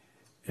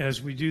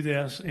as we do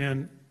this.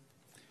 And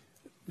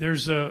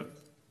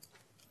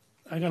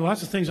I got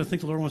lots of things I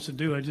think the Lord wants to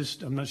do.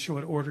 I'm not sure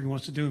what order He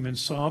wants to do them in.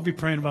 So I'll be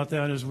praying about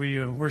that as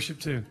we worship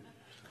too.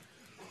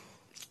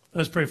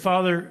 Let's pray.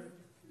 Father,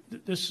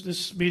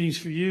 this meeting's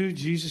for you.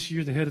 Jesus,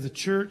 you're the head of the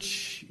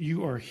church.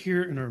 You are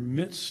here in our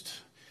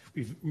midst.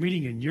 We're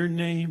meeting in your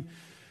name.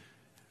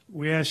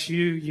 We ask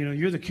you,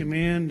 you're the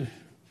command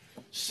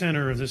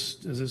center of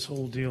this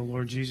whole deal,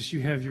 Lord Jesus.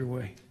 You have your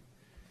way.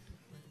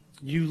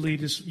 You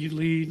lead us. You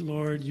lead,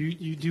 Lord.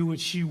 You do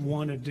what you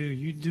want to do.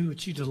 You do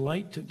what you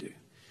delight to do.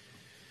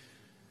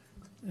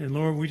 And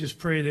Lord, we just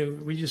pray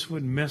that we just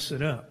wouldn't mess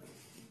it up.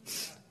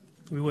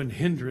 We wouldn't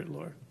hinder it,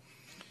 Lord.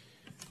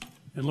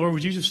 And Lord,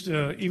 would you just,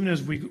 even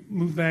as we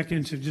move back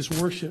into just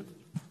worship,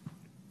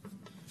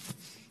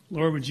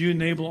 Lord, would you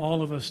enable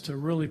all of us to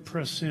really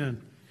press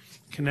in,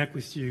 connect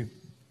with you.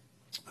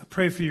 I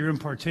pray for your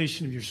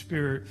impartation of your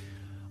Spirit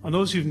on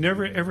those who've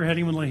never, ever had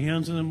anyone lay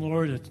hands on them,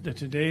 Lord, that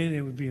today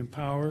they would be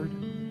empowered,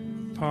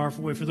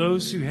 powerful way. For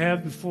those who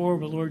have before,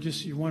 but Lord,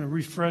 just you want to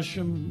refresh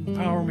them,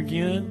 empower them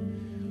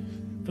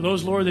again. For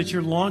those, Lord, that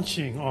you're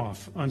launching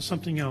off on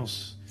something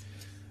else.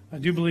 I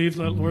do believe,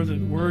 Lord,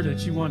 that word that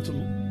you want to,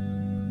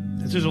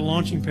 that there's a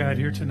launching pad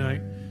here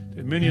tonight.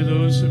 That many of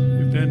those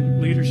who've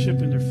been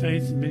leadership in their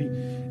faith in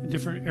many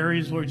different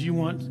areas, Lord, you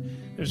want,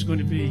 there's going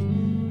to be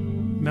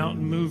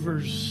mountain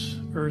movers,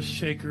 earth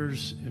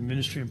shakers, and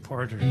ministry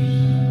imparters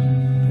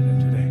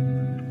today.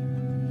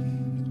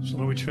 So,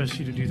 Lord, we trust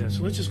you to do that.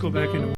 So let's just go back into